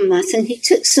investigator on that, and he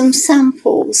took some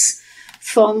samples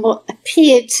from what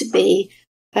appeared to be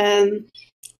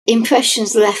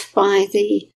impressions left by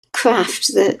the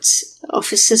craft that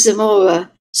Officer Zamora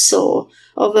saw,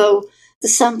 although the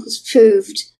samples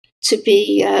proved to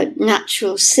be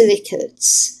natural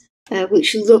silicates,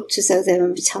 which looked as though they were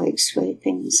metallic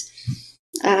scrapings.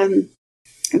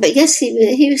 But yes,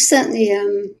 he was certainly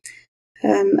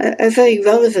a very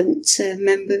relevant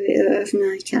member of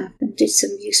NICAP and did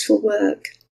some useful work.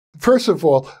 First of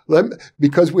all,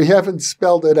 because we haven't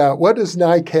spelled it out, what does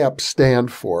NICAP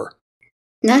stand for?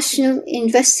 National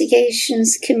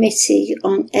Investigations Committee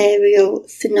on Aerial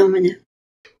Phenomena.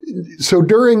 So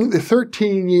during the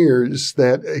 13 years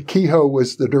that Keyhoe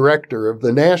was the director of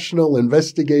the National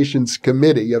Investigations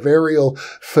Committee of Aerial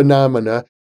Phenomena,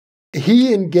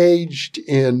 he engaged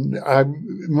in,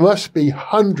 must be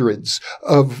hundreds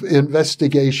of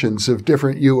investigations of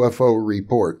different UFO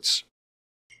reports.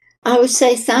 I would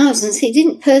say thousands. He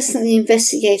didn't personally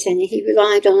investigate any. He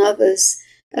relied on others.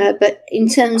 But in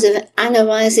terms of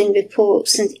analysing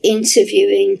reports and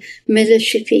interviewing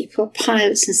military people,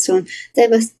 pilots and so on,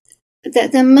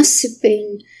 there must have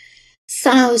been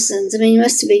thousands. I mean, it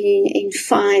must have been in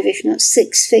 5, if not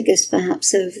 6 figures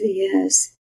perhaps over the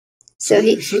years. So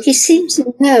he seemed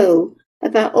to know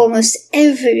about almost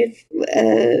every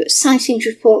sightings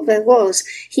report there was.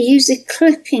 He used a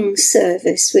clipping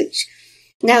service, which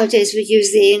nowadays we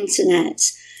use the internet,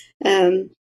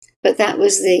 but that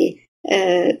was the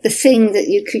thing that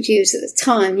you could use at the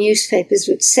time. Newspapers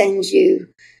would send you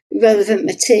relevant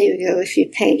material if you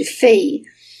paid a fee.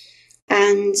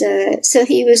 And so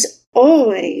he was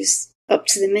always up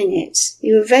to the minute.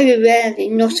 You would very rarely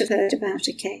not have heard about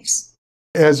a case.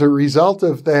 As a result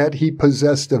of that, he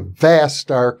possessed a vast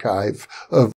archive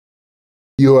of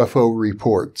UFO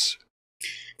reports.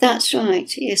 That's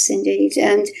right, yes, indeed.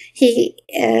 And he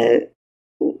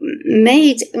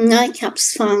made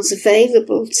NICAP's files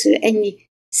available to any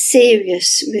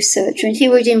serious researcher, and he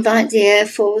would invite the Air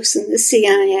Force and the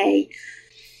CIA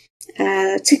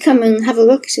to come and have a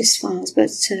look at his files,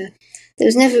 but there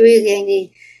was never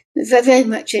really very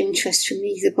much interest from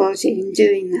either body in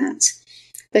doing that.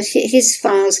 But his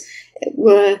files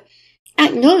were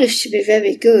acknowledged to be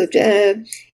very good.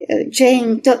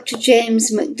 Dr.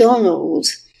 James MacDonald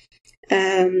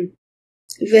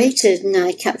rated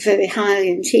NICAP very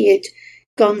highly, and he had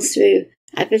gone through,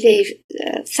 I believe,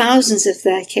 thousands of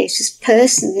their cases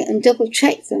personally and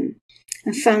double-checked them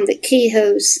and found that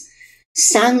Keyhoe's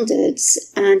standards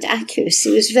and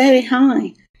accuracy was very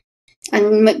high.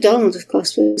 And MacDonald, of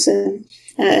course, was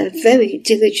very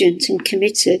diligent and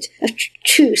committed, a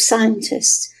true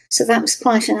scientist. So that was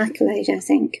quite an accolade, I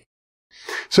think.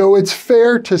 So it's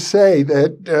fair to say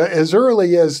that as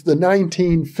early as the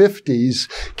 1950s,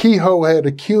 Keyhoe had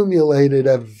accumulated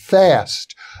a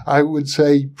vast, I would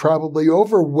say probably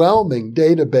overwhelming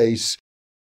database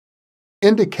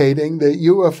indicating that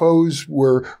UFOs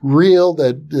were real,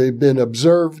 that they've been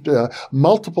observed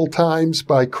multiple times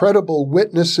by credible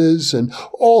witnesses and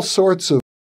all sorts of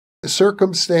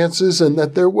circumstances, and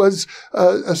that there was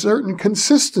a certain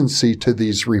consistency to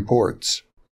these reports.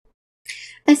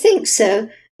 I think so.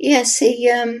 Yes, he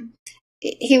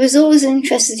was always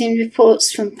interested in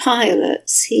reports from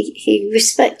pilots. He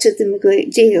respected them a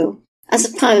great deal, as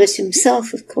a pilot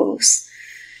himself, of course.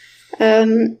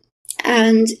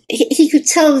 And he could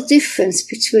tell the difference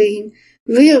between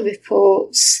real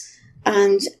reports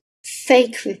and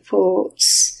fake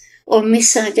reports or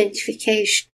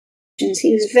misidentifications.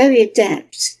 He was very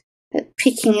adept at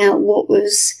picking out what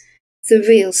was the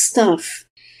real stuff.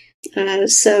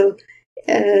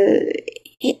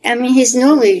 His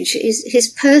knowledge,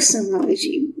 his personal knowledge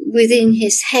within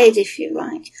his head, if you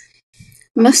like,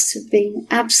 must have been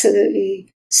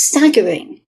absolutely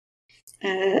staggering.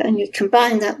 And you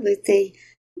combine that with the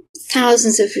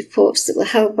thousands of reports that were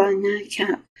held by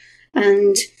NICAP,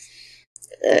 and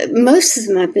most of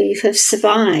them, I believe, have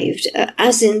survived,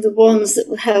 as in the ones that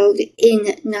were held in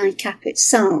NICAP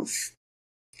itself.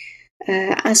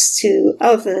 As to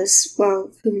others,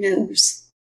 well, who knows?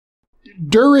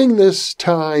 During this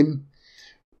time,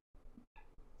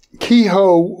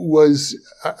 Keyhoe was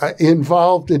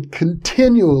involved in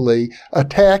continually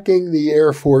attacking the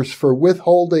Air Force for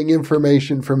withholding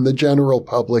information from the general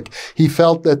public. He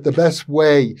felt that the best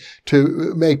way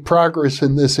to make progress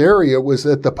in this area was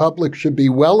that the public should be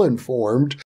well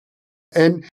informed.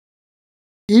 And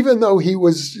even though he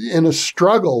was in a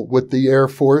struggle with the Air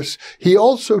Force, he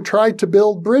also tried to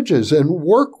build bridges and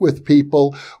work with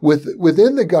people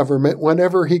within the government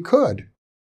whenever he could.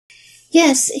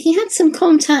 Yes, he had some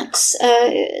contacts.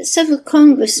 Several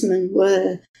congressmen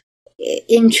were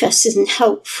interested and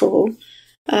helpful.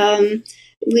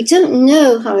 We don't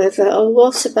know, however, a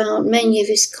lot about many of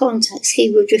his contacts. He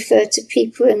would refer to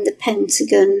people in the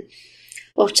Pentagon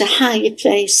or to highly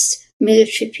placed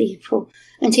military people,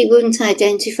 and he wouldn't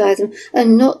identify them.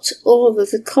 And not all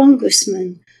of the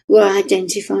congressmen were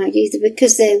identified either,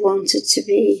 because they wanted to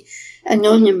be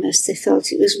anonymous. They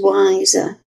felt it was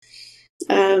wiser.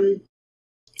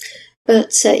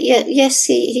 Yes,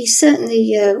 he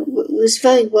certainly was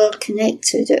very well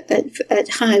connected at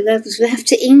high levels. We have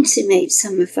to intimate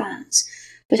some of that,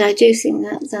 but I do think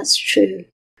that's true.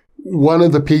 One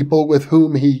of the people with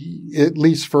whom he, at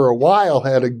least for a while,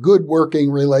 had a good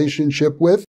working relationship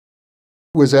with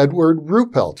was Edward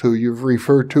Ruppelt, who you've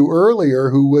referred to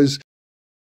earlier, who was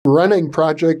running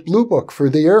Project Blue Book for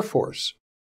the Air Force.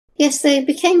 Yes, they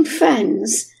became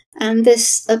friends, and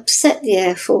this upset the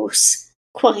Air Force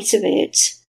quite a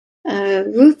bit.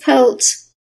 Ruppelt,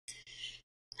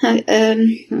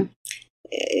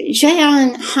 J.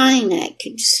 Allen Hynek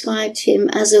described him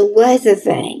as a weather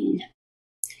vane,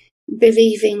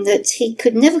 believing that he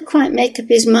could never quite make up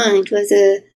his mind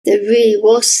whether there really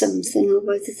was something or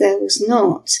whether there was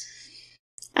not.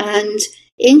 And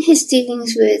in his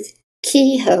dealings with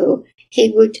Keyhoe,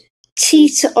 he would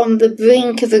teeter on the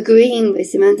brink of agreeing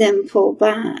with him and then pull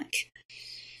back.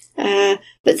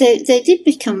 But they did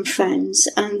become friends,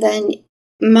 and then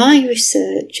my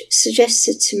research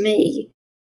suggested to me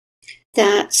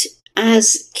that,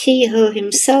 as Keyhoe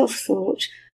himself thought,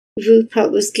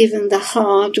 Rupert was given the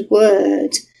hard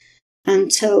word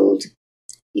and told,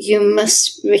 you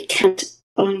must recant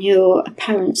on your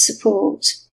apparent support.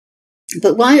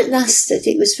 But while it lasted,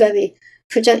 it was very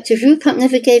productive. Rupert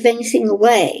never gave anything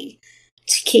away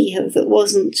to Keyhoe that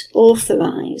wasn't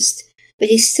authorised, but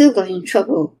he still got in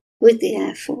trouble with the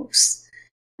Air Force.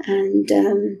 And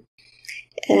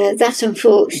that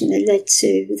unfortunately led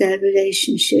to their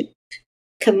relationship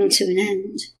coming to an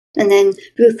end. And then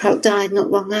Rupert died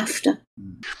not long after.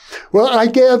 Well, I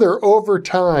gather over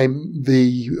time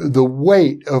the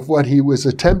weight of what he was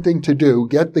attempting to do,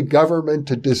 get the government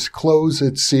to disclose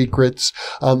its secrets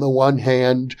on the one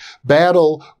hand,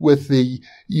 battle with the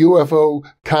UFO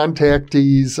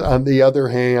contactees on the other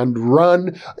hand,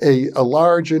 run a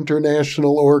large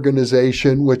international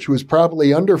organization which was probably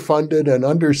underfunded and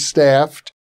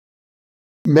understaffed,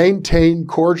 maintain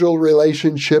cordial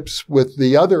relationships with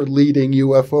the other leading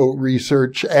UFO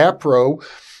research, APRO.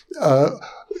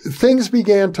 Things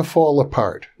began to fall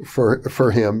apart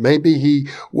for him. Maybe he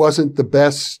wasn't the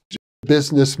best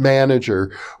business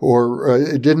manager,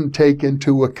 or didn't take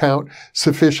into account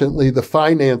sufficiently the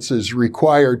finances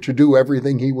required to do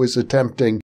everything he was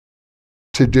attempting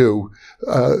to do.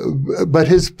 But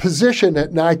his position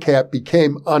at NICAP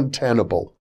became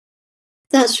untenable.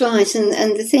 That's right,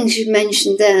 and the things you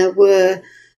mentioned there were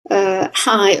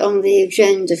high on the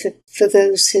agenda for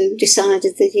those who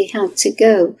decided that he had to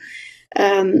go.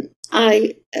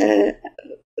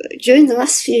 During the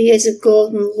last few years of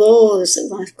Gordon Law's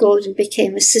life, Gordon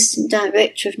became assistant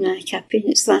director of NICAP in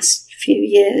its last few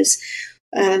years.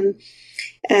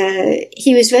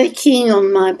 He was very keen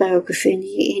on my biography, and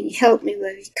he helped me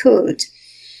where he could.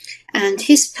 And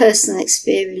his personal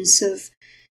experience of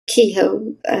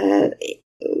Keyhoe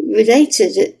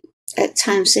related at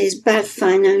times to his bad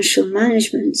financial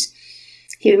management.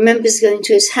 He remembers going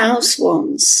to his house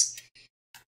once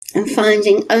and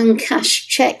finding uncashed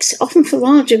checks, often for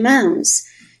large amounts,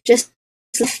 just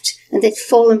left, and they'd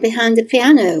fallen behind the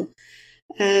piano.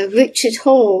 Richard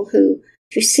Hall, who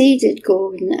preceded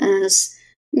Gordon as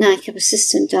NICAP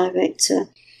assistant director,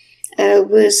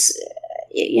 was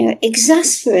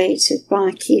exasperated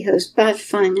by Keyhoe's bad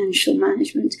financial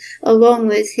management, along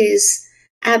with his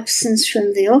absence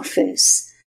from the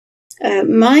office.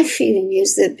 My feeling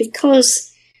is that because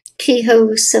Keyhoe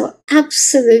was so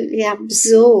absolutely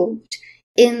absorbed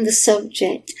in the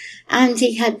subject, and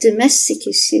he had domestic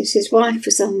issues, his wife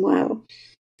was unwell,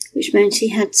 which meant he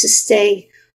had to stay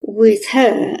with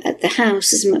her at the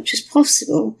house as much as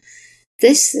possible.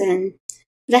 This then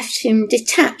left him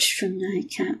detached from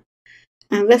NICAP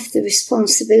and left the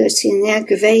responsibility and the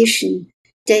aggravation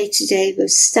day to day with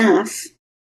staff.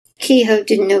 Keyhoe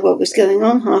didn't know what was going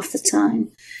on half the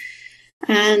time.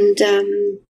 And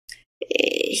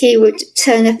he would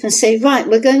turn up and say, right,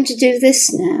 we're going to do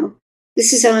this now.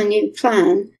 This is our new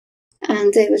plan.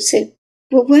 And they would say,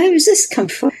 well, where has this come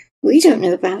from? We don't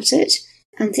know about it.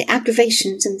 And the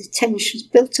aggravations and the tensions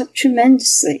built up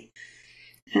tremendously.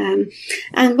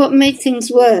 And what made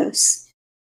things worse,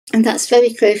 and that's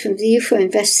very clear from the UFO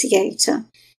investigator,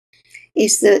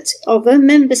 is that although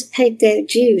members paid their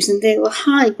dues, and they were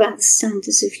high by the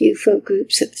standards of UFO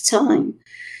groups at the time,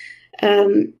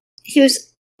 he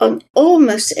was on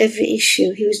almost every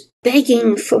issue, he was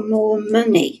begging for more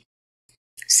money.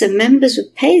 So members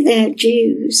would pay their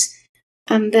dues,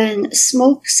 and then a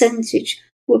small percentage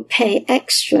would pay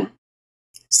extra.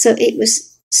 So it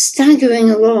was staggering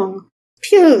along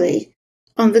purely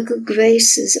on the good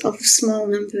graces of a small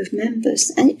number of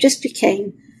members, and it just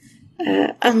became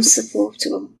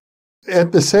unsupportable.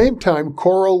 At the same time,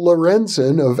 Coral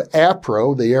Lorenzen of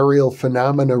APRO, the Aerial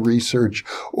Phenomena Research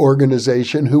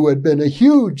Organization, who had been a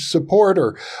huge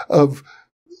supporter of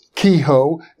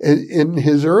Keyhoe in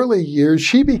his early years,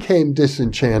 she became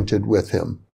disenchanted with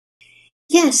him.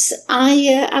 Yes,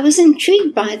 I was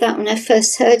intrigued by that when I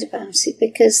first heard about it,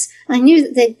 because I knew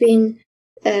that they'd been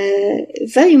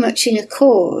very much in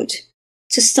accord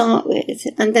to start with,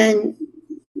 and then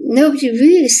nobody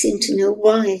really seemed to know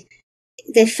why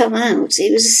they fell out.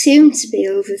 It was assumed to be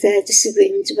over their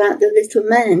disagreement about the little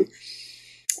men.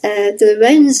 The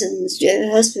Lorenzens,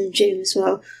 her husband Jim as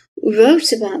well,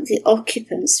 wrote about the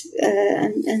occupants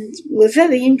and were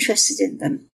very interested in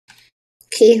them.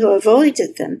 Keyhoe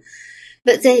avoided them.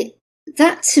 But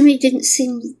that to me didn't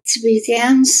seem to be the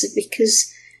answer,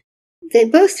 because they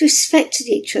both respected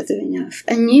each other enough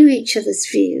and knew each other's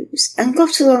views and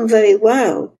got along very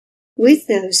well with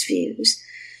those views.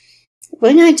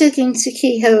 When I dug into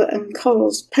Keyhoe and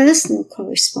Coral's personal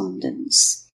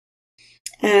correspondence,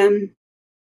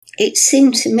 it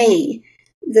seemed to me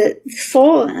that the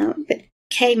fallout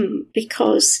came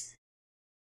because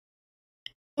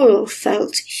Coral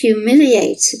felt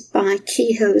humiliated by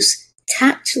Keyhoe's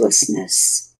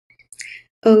tactlessness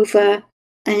over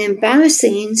an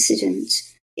embarrassing incident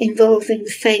involving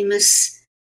the famous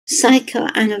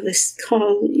psychoanalyst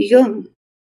Carl Jung.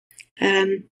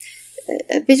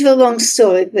 A bit of a long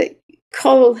story, but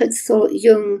Coral had thought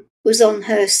Jung was on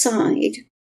her side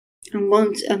and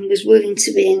was willing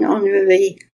to be an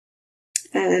honorary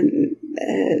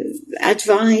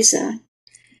advisor.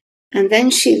 And then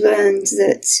she learned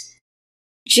that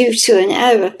due to an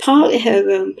error, partly her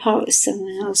own, partly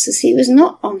someone else's, he was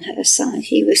not on her side.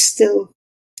 He was still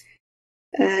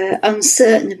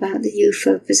uncertain about the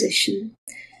UFO position.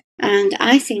 And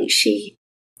I think she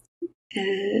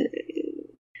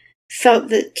felt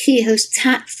that Keyhoe's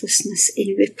tactlessness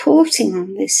in reporting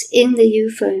on this in the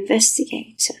UFO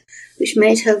Investigator, which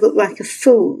made her look like a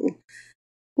fool,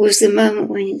 was the moment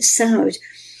when it soured.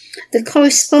 The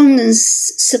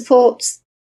correspondence supports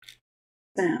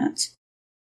that.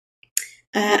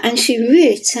 And she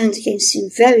really turned against him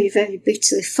very, very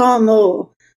bitterly, far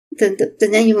more than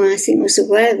anyone I think was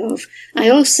aware of. I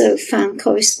also found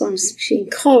correspondence between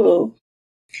Coral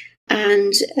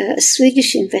and a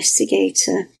Swedish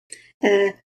investigator,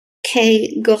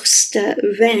 K. Gosta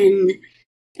Wren,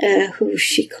 who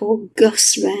she called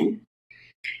Gus Wren.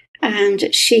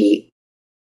 And she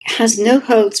has no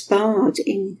holds barred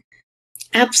in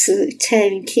absolutely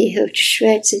tearing Keyhoe to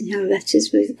shreds in her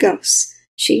letters with Gus.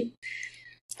 She,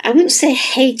 I wouldn't say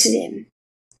hated him,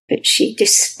 but she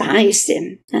despised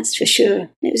him, that's for sure.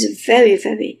 It was a very,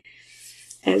 very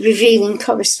revealing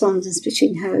correspondence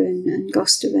between her and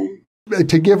Gosta Wren.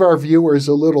 To give our viewers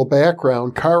a little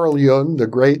background, Carl Jung, the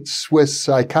great Swiss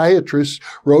psychiatrist,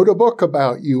 wrote a book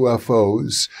about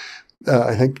UFOs,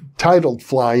 I think titled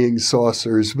Flying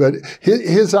Saucers, but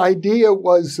his idea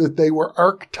was that they were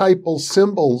archetypal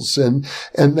symbols and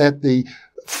that the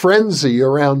frenzy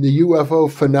around the UFO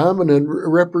phenomenon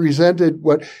represented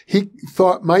what he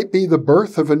thought might be the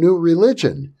birth of a new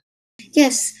religion.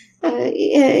 Yes,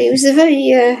 it was a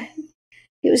very...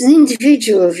 it was an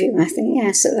individual view, I think,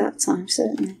 yes, at that time,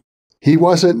 certainly. He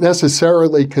wasn't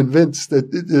necessarily convinced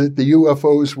that the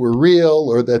UFOs were real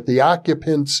or that the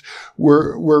occupants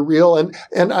were real.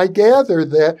 And I gather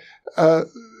that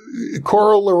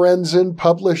Coral Lorenzen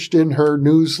published in her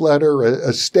newsletter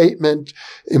a statement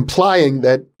implying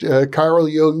that Carl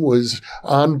Jung was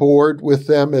on board with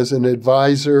them as an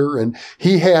advisor, and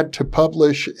he had to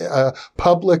publish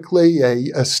publicly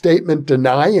a statement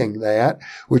denying that,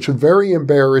 which was very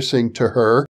embarrassing to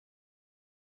her.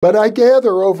 But I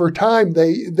gather over time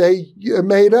they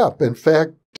made up. In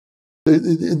fact,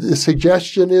 the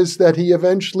suggestion is that he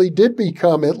eventually did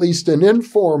become at least an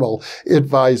informal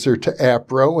advisor to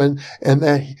APRO, and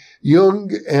that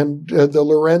Jung and the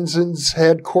Lorenzens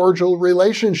had cordial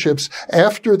relationships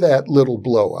after that little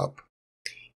blow-up.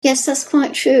 Yes, that's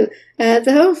quite true.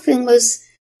 The whole thing was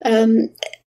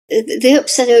the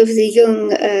upset over the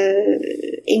Jung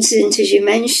incident, as you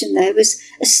mentioned there, was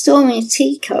a storm in a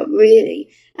teacup, really,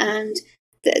 and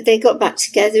they got back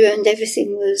together and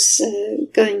everything was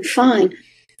going fine.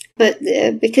 But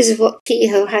because of what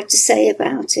Keyhoe had to say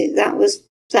about it,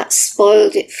 that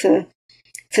spoiled it for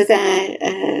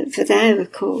their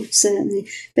accord, certainly.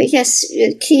 But yes,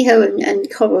 Keyhoe and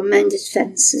Coral mended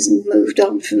fences and moved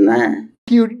on from there.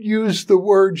 You used the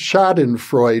word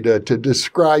schadenfreude to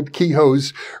describe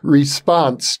Keyhoe's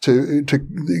response to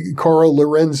Coral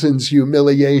Lorenzen's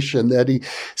humiliation, that he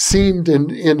seemed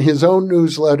in his own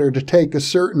newsletter to take a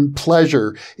certain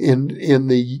pleasure in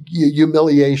the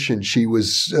humiliation she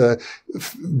was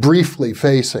briefly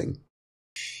facing.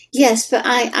 Yes, but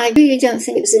I really don't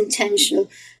think it was intentional.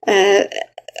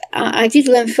 I did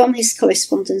learn from his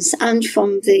correspondence and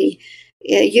from the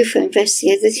UFO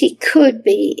investigator that he could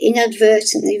be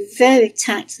inadvertently very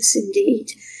tactless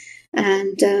indeed.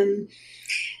 And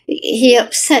he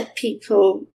upset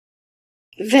people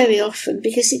very often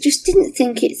because he just didn't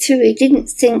think it through. He didn't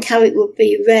think how it would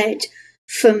be read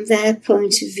from their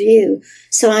point of view.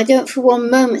 So I don't for one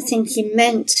moment think he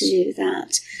meant to do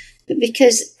that. But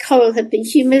because Coral had been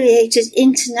humiliated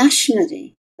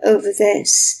internationally over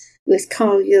this with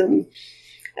Carl Jung,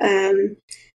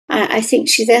 I think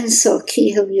she then saw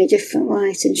Keyhoe in a different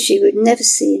light, and she would never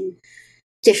see him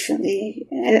differently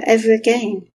ever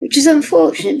again, which is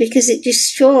unfortunate because it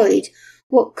destroyed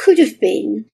what could have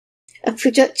been a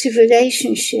productive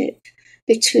relationship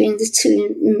between the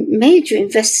two major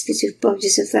investigative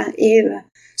bodies of that era,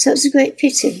 So it's a great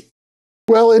pity.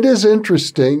 Well, it is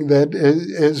interesting that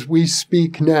as we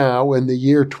speak now in the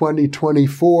year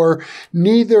 2024,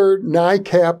 neither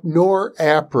NICAP nor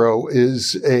APRO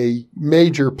is a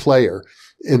major player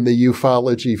in the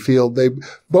ufology field. They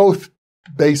both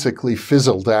basically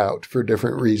fizzled out for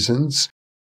different reasons.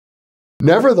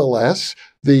 Nevertheless,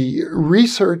 the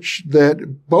research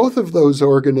that both of those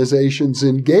organizations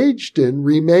engaged in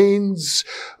remains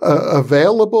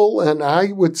available and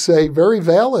I would say very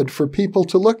valid for people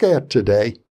to look at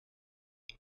today.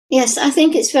 Yes, I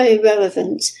think it's very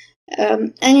relevant.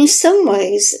 And in some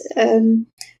ways,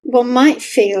 one might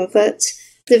feel that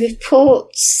the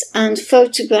reports and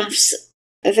photographs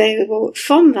available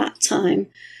from that time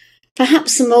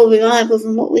perhaps are more reliable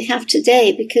than what we have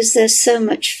today, because there's so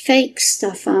much fake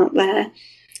stuff out there,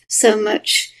 so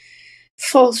much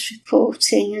false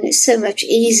reporting, and it's so much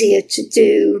easier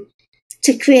to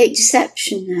create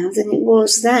deception now than it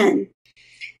was then.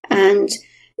 And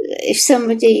if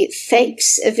somebody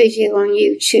fakes a video on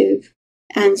YouTube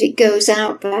and it goes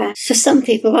out there, for some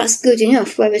people that's good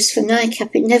enough, whereas for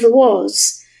NICAP it never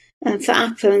was. And for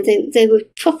APRO, and they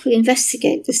would properly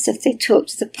investigate this stuff. They'd talk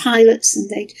to the pilots and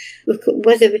they'd look at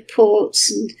weather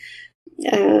reports and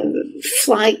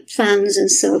flight plans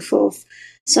and so forth.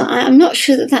 So I'm not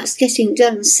sure that that's getting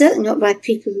done, certainly not by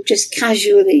people who just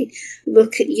casually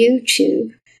look at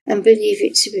YouTube and believe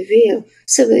it to be real.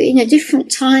 So we're in a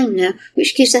different time now,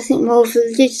 which gives, I think, more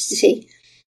validity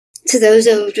to those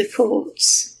old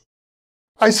reports.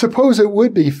 I suppose it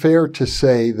would be fair to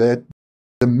say that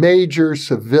the major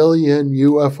civilian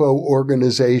UFO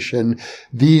organization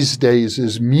these days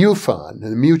is MUFON, the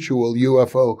Mutual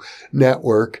UFO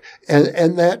Network,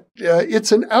 and that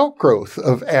it's an outgrowth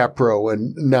of APRO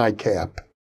and NICAP.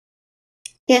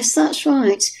 Yes, that's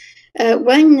right.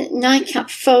 When NICAP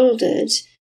folded,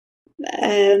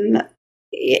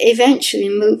 eventually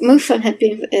MUFON had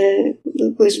been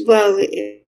was well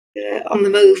on the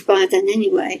move by then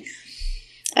anyway.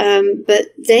 But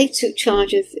they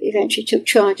eventually took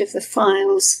charge of the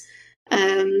files,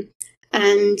 and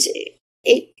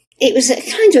it was a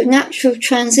kind of natural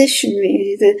transition,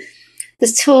 really. The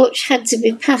torch had to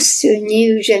be passed to a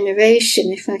new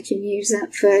generation, if I can use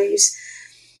that phrase.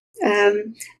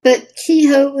 But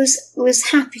Keyhoe was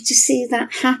happy to see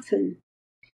that happen.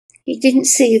 He didn't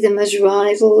see them as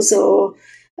rivals or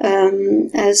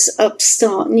as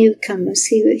upstart newcomers.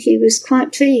 He was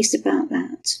quite pleased about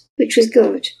that, which was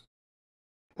good.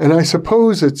 And I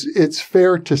suppose it's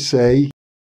fair to say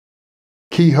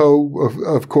Keyhoe,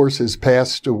 of course, has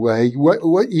passed away.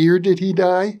 What year did he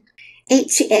die?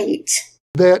 88.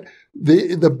 That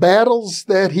the battles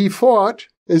that he fought,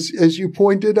 as you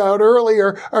pointed out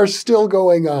earlier, are still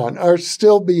going on, are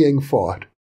still being fought.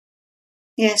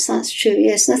 Yes, that's true.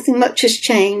 Yes, nothing much has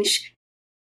changed.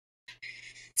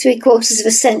 3/4 of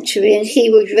a century, and he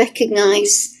would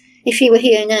recognise, if he were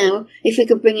here now, if we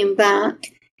could bring him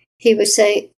back, he would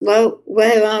say, well,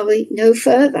 where are we? No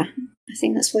further. I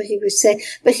think that's what he would say.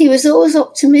 But he was always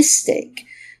optimistic.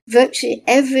 Virtually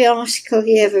every article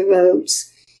he ever wrote,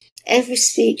 every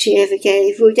speech he ever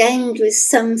gave would end with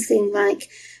something like,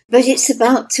 but it's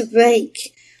about to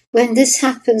break. When this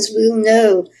happens, we'll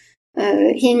know.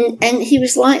 And he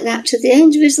was like that to the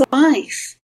end of his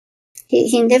life.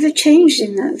 He never changed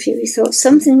in that view. He thought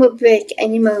something would break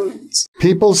any moment.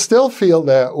 People still feel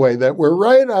that way, that we're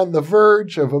right on the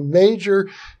verge of a major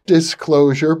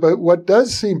disclosure. But what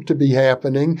does seem to be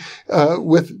happening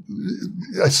with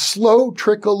a slow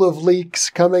trickle of leaks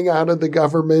coming out of the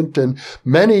government and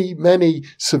many, many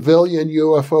civilian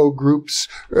UFO groups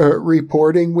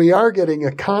reporting, we are getting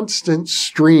a constant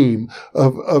stream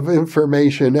of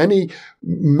information. Any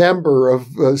member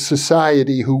of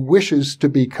society who wishes to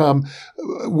become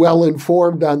well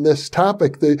informed on this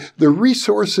topic, the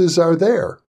resources are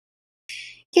there.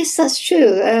 Yes, that's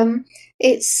true.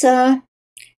 It's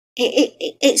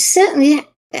certainly,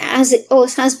 as it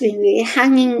always has been, really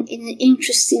hanging in an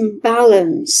interesting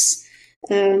balance.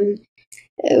 I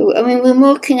mean, we're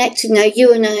more connected now.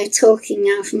 You and I are talking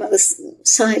now from other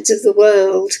sides of the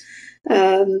world.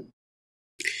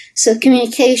 So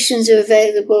communications are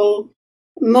available.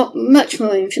 Much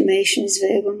more information is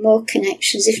available, more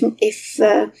connections. If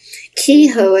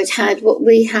Keyhoe had what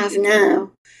we have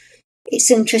now,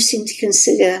 it's interesting to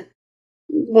consider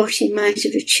what he might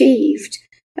have achieved.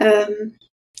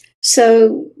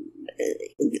 So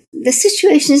the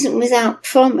situation isn't without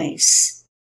promise,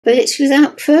 but it's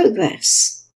without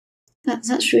progress.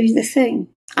 That's really the thing,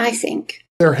 I think.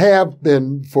 There have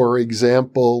been, for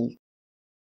example,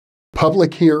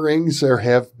 public hearings. There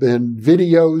have been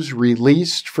videos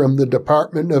released from the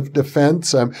Department of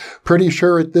Defense. I'm pretty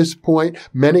sure at this point,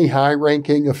 many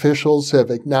high-ranking officials have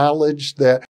acknowledged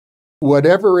that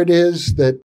whatever it is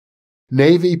that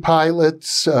Navy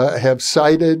pilots have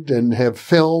sighted and have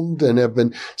filmed and have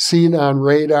been seen on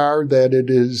radar, that it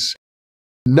is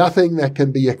nothing that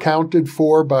can be accounted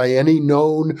for by any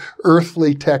known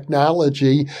earthly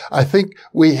technology. I think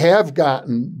we have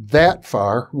gotten that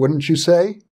far, wouldn't you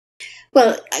say?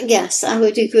 Well, yes, I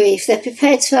would agree. If they're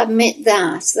prepared to admit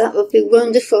that, that would be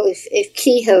wonderful if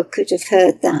Keyhoe could have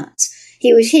heard that.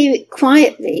 He would hear it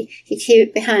quietly, he'd hear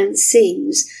it behind the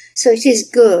scenes. So it is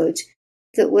good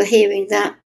that we're hearing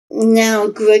that now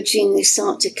grudgingly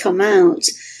start to come out.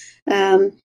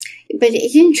 But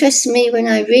it interests me when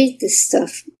I read this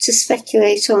stuff to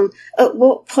speculate on at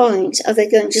what point are they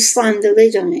going to slam the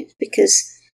lid on it? Because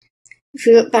if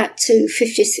we look back to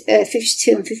 52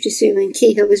 and 53 when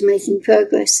Keyhoe was making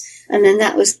progress, and then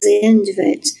that was the end of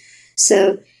it.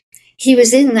 So he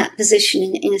was in that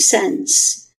position in a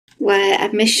sense where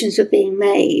admissions were being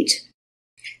made,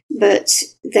 but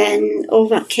then all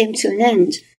that came to an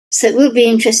end. So it will be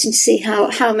interesting to see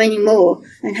how many more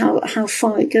and how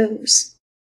far it goes.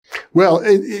 Well,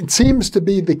 it seems to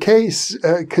be the case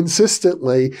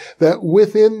consistently that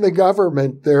within the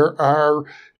government there are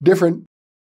different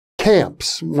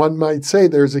camps. One might say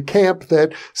there's a camp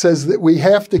that says that we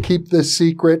have to keep this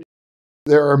secret.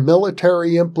 There are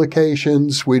military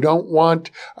implications. We don't want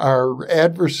our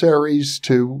adversaries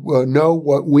to know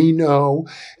what we know.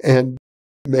 And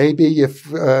maybe if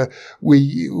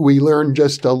we learn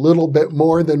just a little bit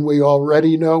more than we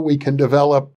already know, we can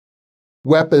develop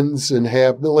weapons and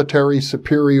have military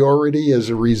superiority as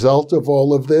a result of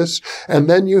all of this. And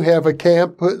then you have a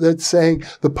camp that's saying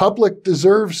the public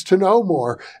deserves to know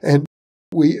more, and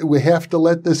we have to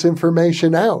let this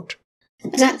information out.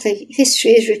 Exactly.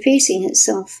 History is repeating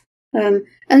itself. And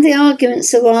the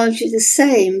arguments are largely the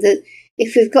same, that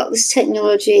if we've got this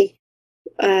technology,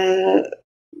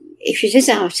 if it is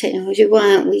our technology,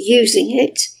 why aren't we using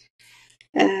it?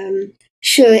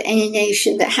 Sure, any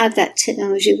nation that had that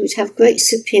technology would have great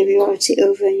superiority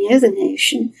over any other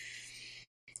nation.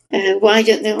 Why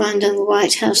don't they land on the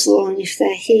White House lawn if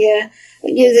they're here?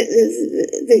 You know,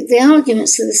 the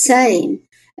arguments are the same,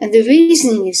 and the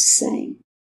reasoning is the same.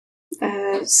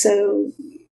 So,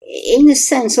 in a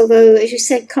sense, although, as you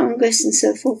said, Congress and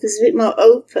so forth is a bit more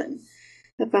open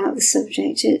about the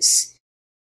subject, it's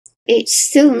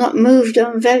still not moved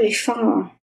on very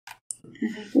far.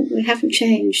 We haven't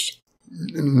changed.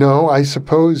 No, I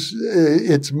suppose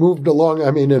it's moved along.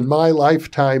 I mean, in my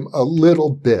lifetime, a little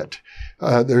bit.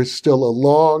 There's still a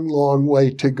long, long way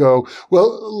to go.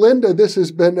 Well, Linda, this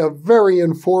has been a very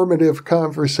informative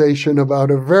conversation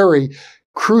about a very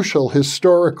crucial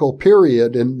historical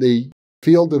period in the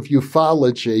field of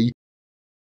ufology.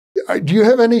 Do you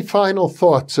have any final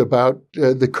thoughts about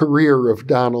the career of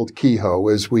Donald Keyhoe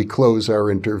as we close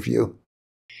our interview?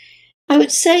 I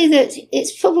would say that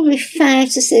it's probably fair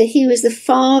to say he was the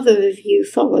father of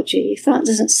ufology, if that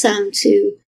doesn't sound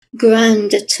too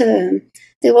grand a term.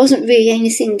 There wasn't really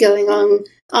anything going on.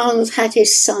 Arnold had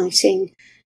his sighting,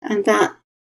 and that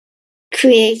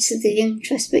created the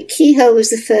interest. But Keyhoe was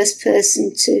the first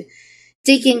person to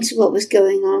dig into what was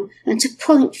going on and to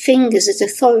point fingers at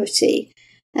authority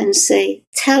and say,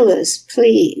 tell us,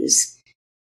 please,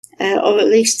 or at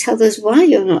least tell us why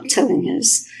you're not telling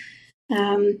us.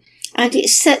 And it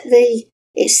set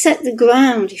the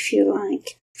ground, if you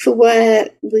like, for where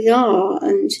we are,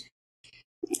 and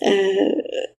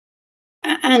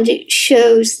it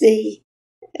shows the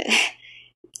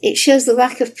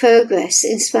lack of progress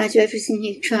in spite of everything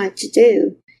he tried to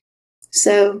do.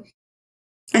 So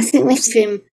I think we have to give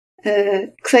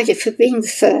him credit for being the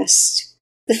first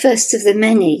of the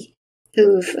many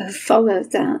who have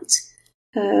followed that.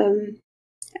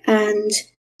 And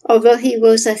although he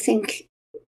was, I think,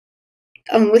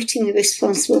 unwittingly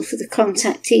responsible for the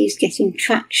contactees getting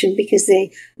traction because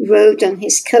they rode on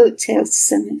his coattails to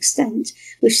some extent,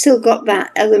 we've still got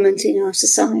that element in our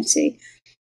society.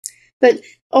 But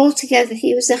altogether,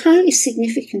 he was a highly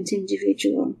significant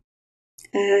individual,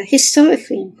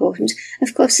 historically important.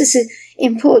 Of course, this is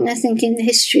important, I think, in the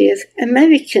history of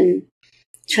American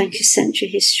 20th century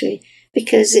history,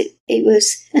 because it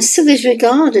was, and still is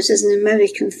regarded as an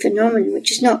American phenomenon,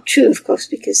 which is not true, of course,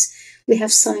 because we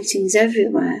have sightings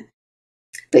everywhere.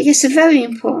 But yes, a very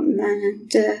important man,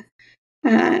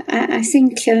 and I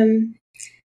think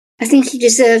he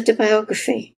deserved a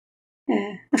biography.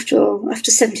 After all,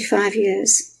 after 75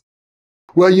 years.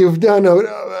 Well, you've done an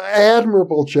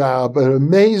admirable job, an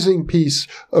amazing piece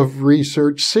of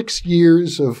research, 6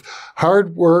 years of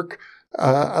hard work,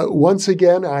 once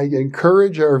again, I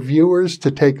encourage our viewers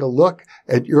to take a look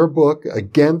at your book,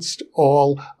 Against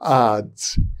All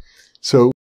Odds.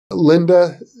 So,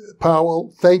 Linda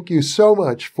Powell, thank you so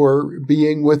much for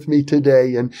being with me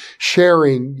today and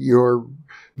sharing your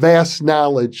vast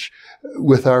knowledge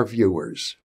with our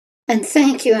viewers. And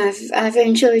thank you. I've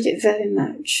enjoyed it very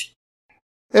much.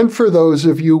 And for those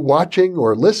of you watching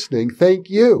or listening, thank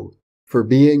you for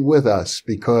being with us,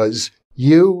 because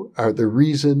you are the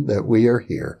reason that we are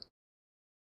here.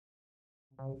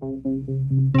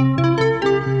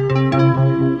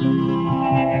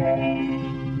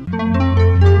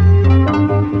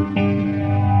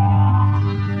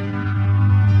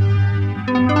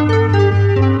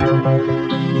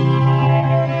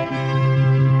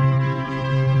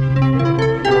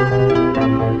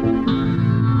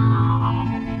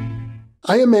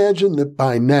 I imagine that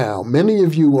by now, many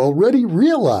of you already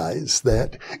realize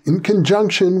that, in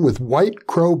conjunction with White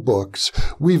Crow Books,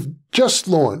 we've just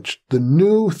launched the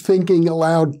new Thinking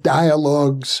Aloud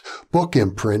Dialogues book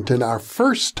imprint, and our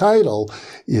first title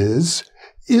is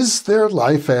There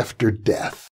Life After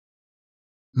Death?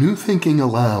 New Thinking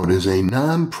Aloud is a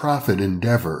non-profit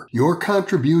endeavor. Your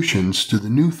contributions to the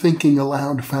New Thinking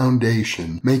Aloud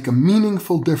Foundation make a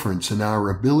meaningful difference in our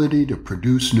ability to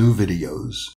produce new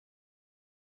videos.